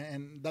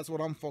 and that's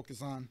what I'm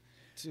focused on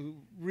to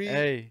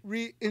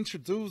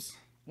reintroduce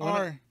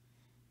our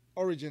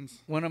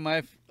origins. One of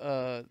my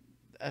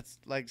that's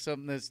like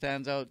something that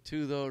stands out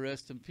too, though.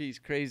 Rest in peace,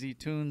 Crazy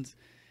Tunes.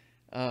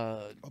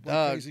 I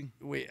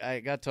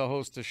got to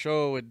host a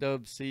show with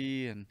Dub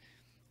C and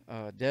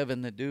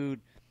Devin the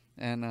Dude,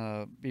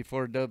 and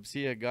before Dub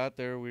C had got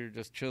there, we were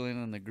just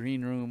chilling in the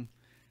green room,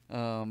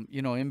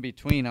 you know, in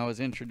between, I was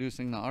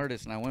introducing the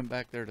artist, and I went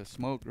back there to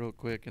smoke real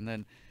quick, and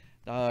then,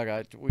 dog,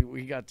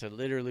 we got to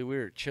literally, we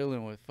were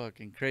chilling with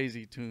fucking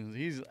Crazy Tunes.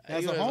 He was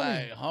like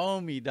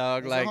homie,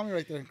 dog. That's like, a homie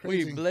right there.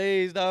 Crazy. We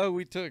blazed, dog.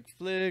 We took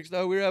flicks,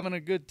 dog. We were having a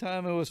good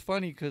time. It was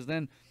funny because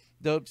then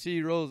Dub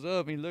C rolls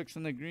up. He looks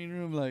in the green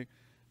room like,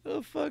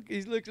 the fuck?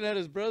 He's looking at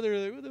his brother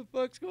like, what the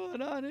fuck's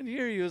going on in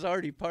here? He was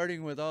already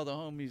partying with all the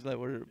homies that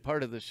were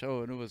part of the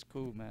show, and it was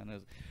cool,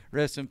 man.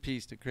 Rest in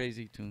peace to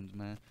Crazy Tunes,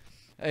 man.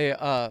 Hey,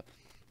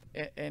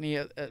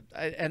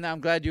 and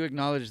I'm glad you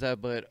acknowledged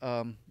that, but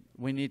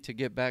we need to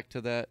get back to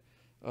that,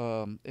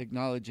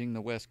 acknowledging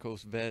the West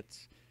Coast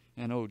vets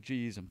and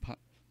OGs and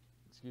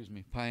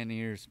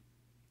pioneers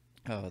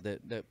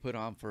that put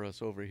on for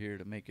us over here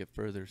to make it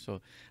further. So,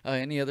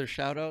 any other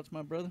shout outs,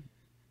 my brother?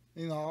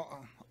 You know,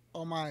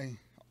 all my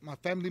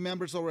family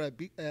members over at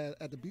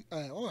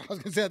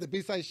the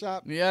B-side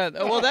shop. Yeah,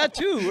 well, that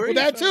too. Well,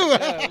 that too.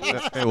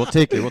 Yeah, Hey, we'll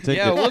take it. We'll take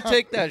it. We'll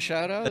take that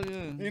shout out.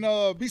 Yeah. You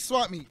know, Beat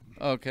Swap Meet.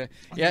 Okay.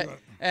 Yeah,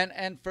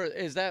 and for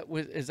is that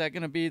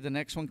going to be the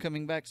next one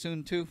coming back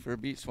soon too for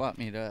Beat Swap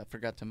Meet? I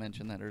forgot to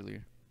mention that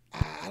earlier.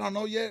 I don't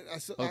know yet.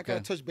 I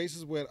gotta touch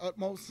bases with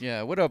Utmost.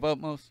 Yeah, what up,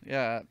 Utmost?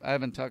 Yeah, I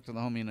haven't talked to the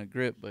homie in a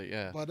grip, but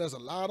yeah. But there's a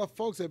lot of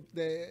folks that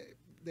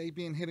they've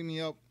been hitting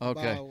me up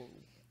about,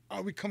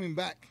 are we coming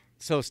back?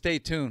 So stay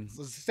tuned.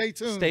 Stay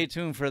tuned. Stay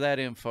tuned for that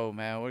info,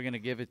 man. We're gonna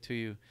give it to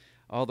you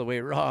all the way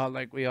raw,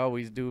 like we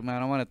always do,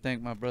 man. I want to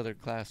thank my brother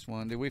Klass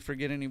One. Did we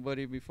forget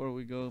anybody before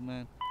we go,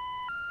 man?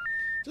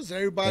 Just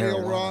everybody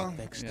overall.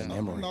 Yeah.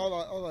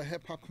 All the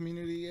hip hop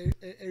community,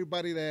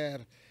 everybody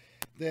that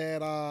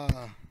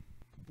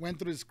went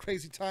through these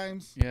crazy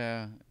times.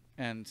 Yeah,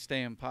 and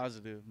staying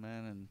positive,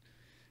 man. And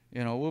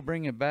you know, we'll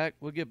bring it back.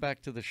 We'll get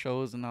back to the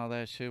shows and all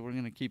that shit. We're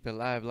gonna keep it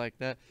live like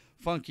that,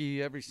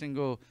 funky every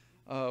single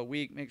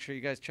week. Make sure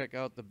you guys check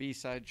out the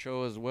B-side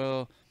show as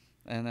well,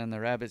 and then the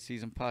Rabbit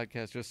Season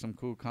podcast. Just some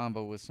cool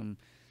combo with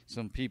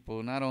some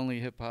people, not only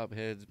hip hop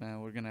heads,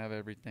 man. We're gonna have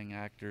everything: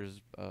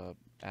 actors,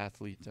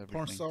 athletes, everything.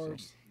 Porn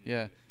stars. So,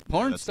 yeah,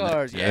 porn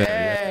stars.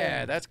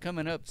 Yeah, that's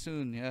coming up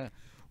soon. Yeah.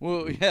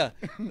 Well, yeah,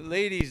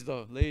 ladies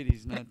though,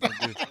 ladies, not the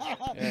dude.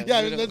 Yeah,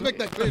 let's make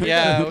that clear.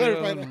 Yeah,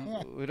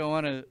 we don't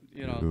want to,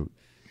 you know.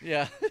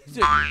 Yeah.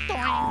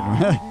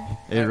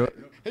 Hey,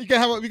 you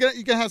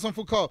can have some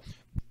food called,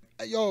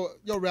 yo,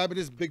 Rabbit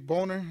is Big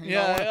Boner. You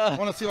know, I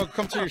want to see if I can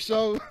come to your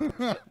show.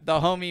 The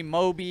homie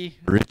Moby.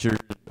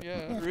 Richard.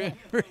 Yeah,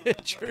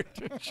 Richard.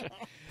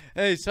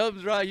 Hey,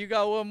 something's right. You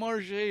got one more,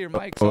 Shaye? Your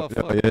mic's off.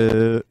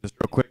 Yeah. Just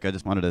real quick, I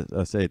just wanted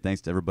to say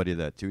thanks to everybody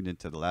that tuned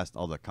into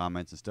all the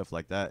comments and stuff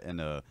like that. And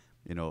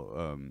you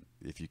know,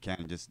 if you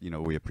can, just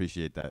we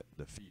appreciate the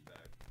feedback.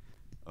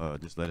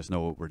 Just let us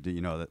know what we're doing.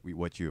 You know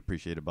what you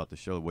appreciate about the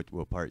show,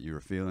 what part you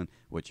were feeling,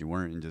 what you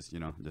weren't, and just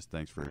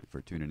thanks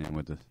for tuning in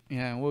with us.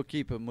 Yeah, and we'll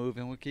keep it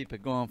moving. We'll keep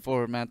it going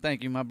forward, man.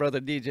 Thank you, my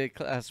brother DJ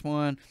Klass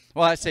One.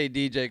 Well, I say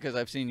DJ because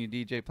I've seen you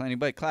DJ plenty,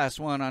 but Klass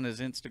One on his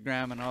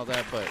Instagram and all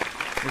that. But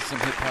there's some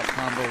hip hop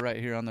combo right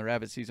here on the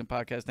Rabbit Season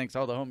podcast. Thanks to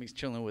all the homies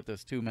chilling with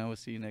us too, man. We'll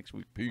see you next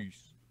week.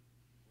 Peace.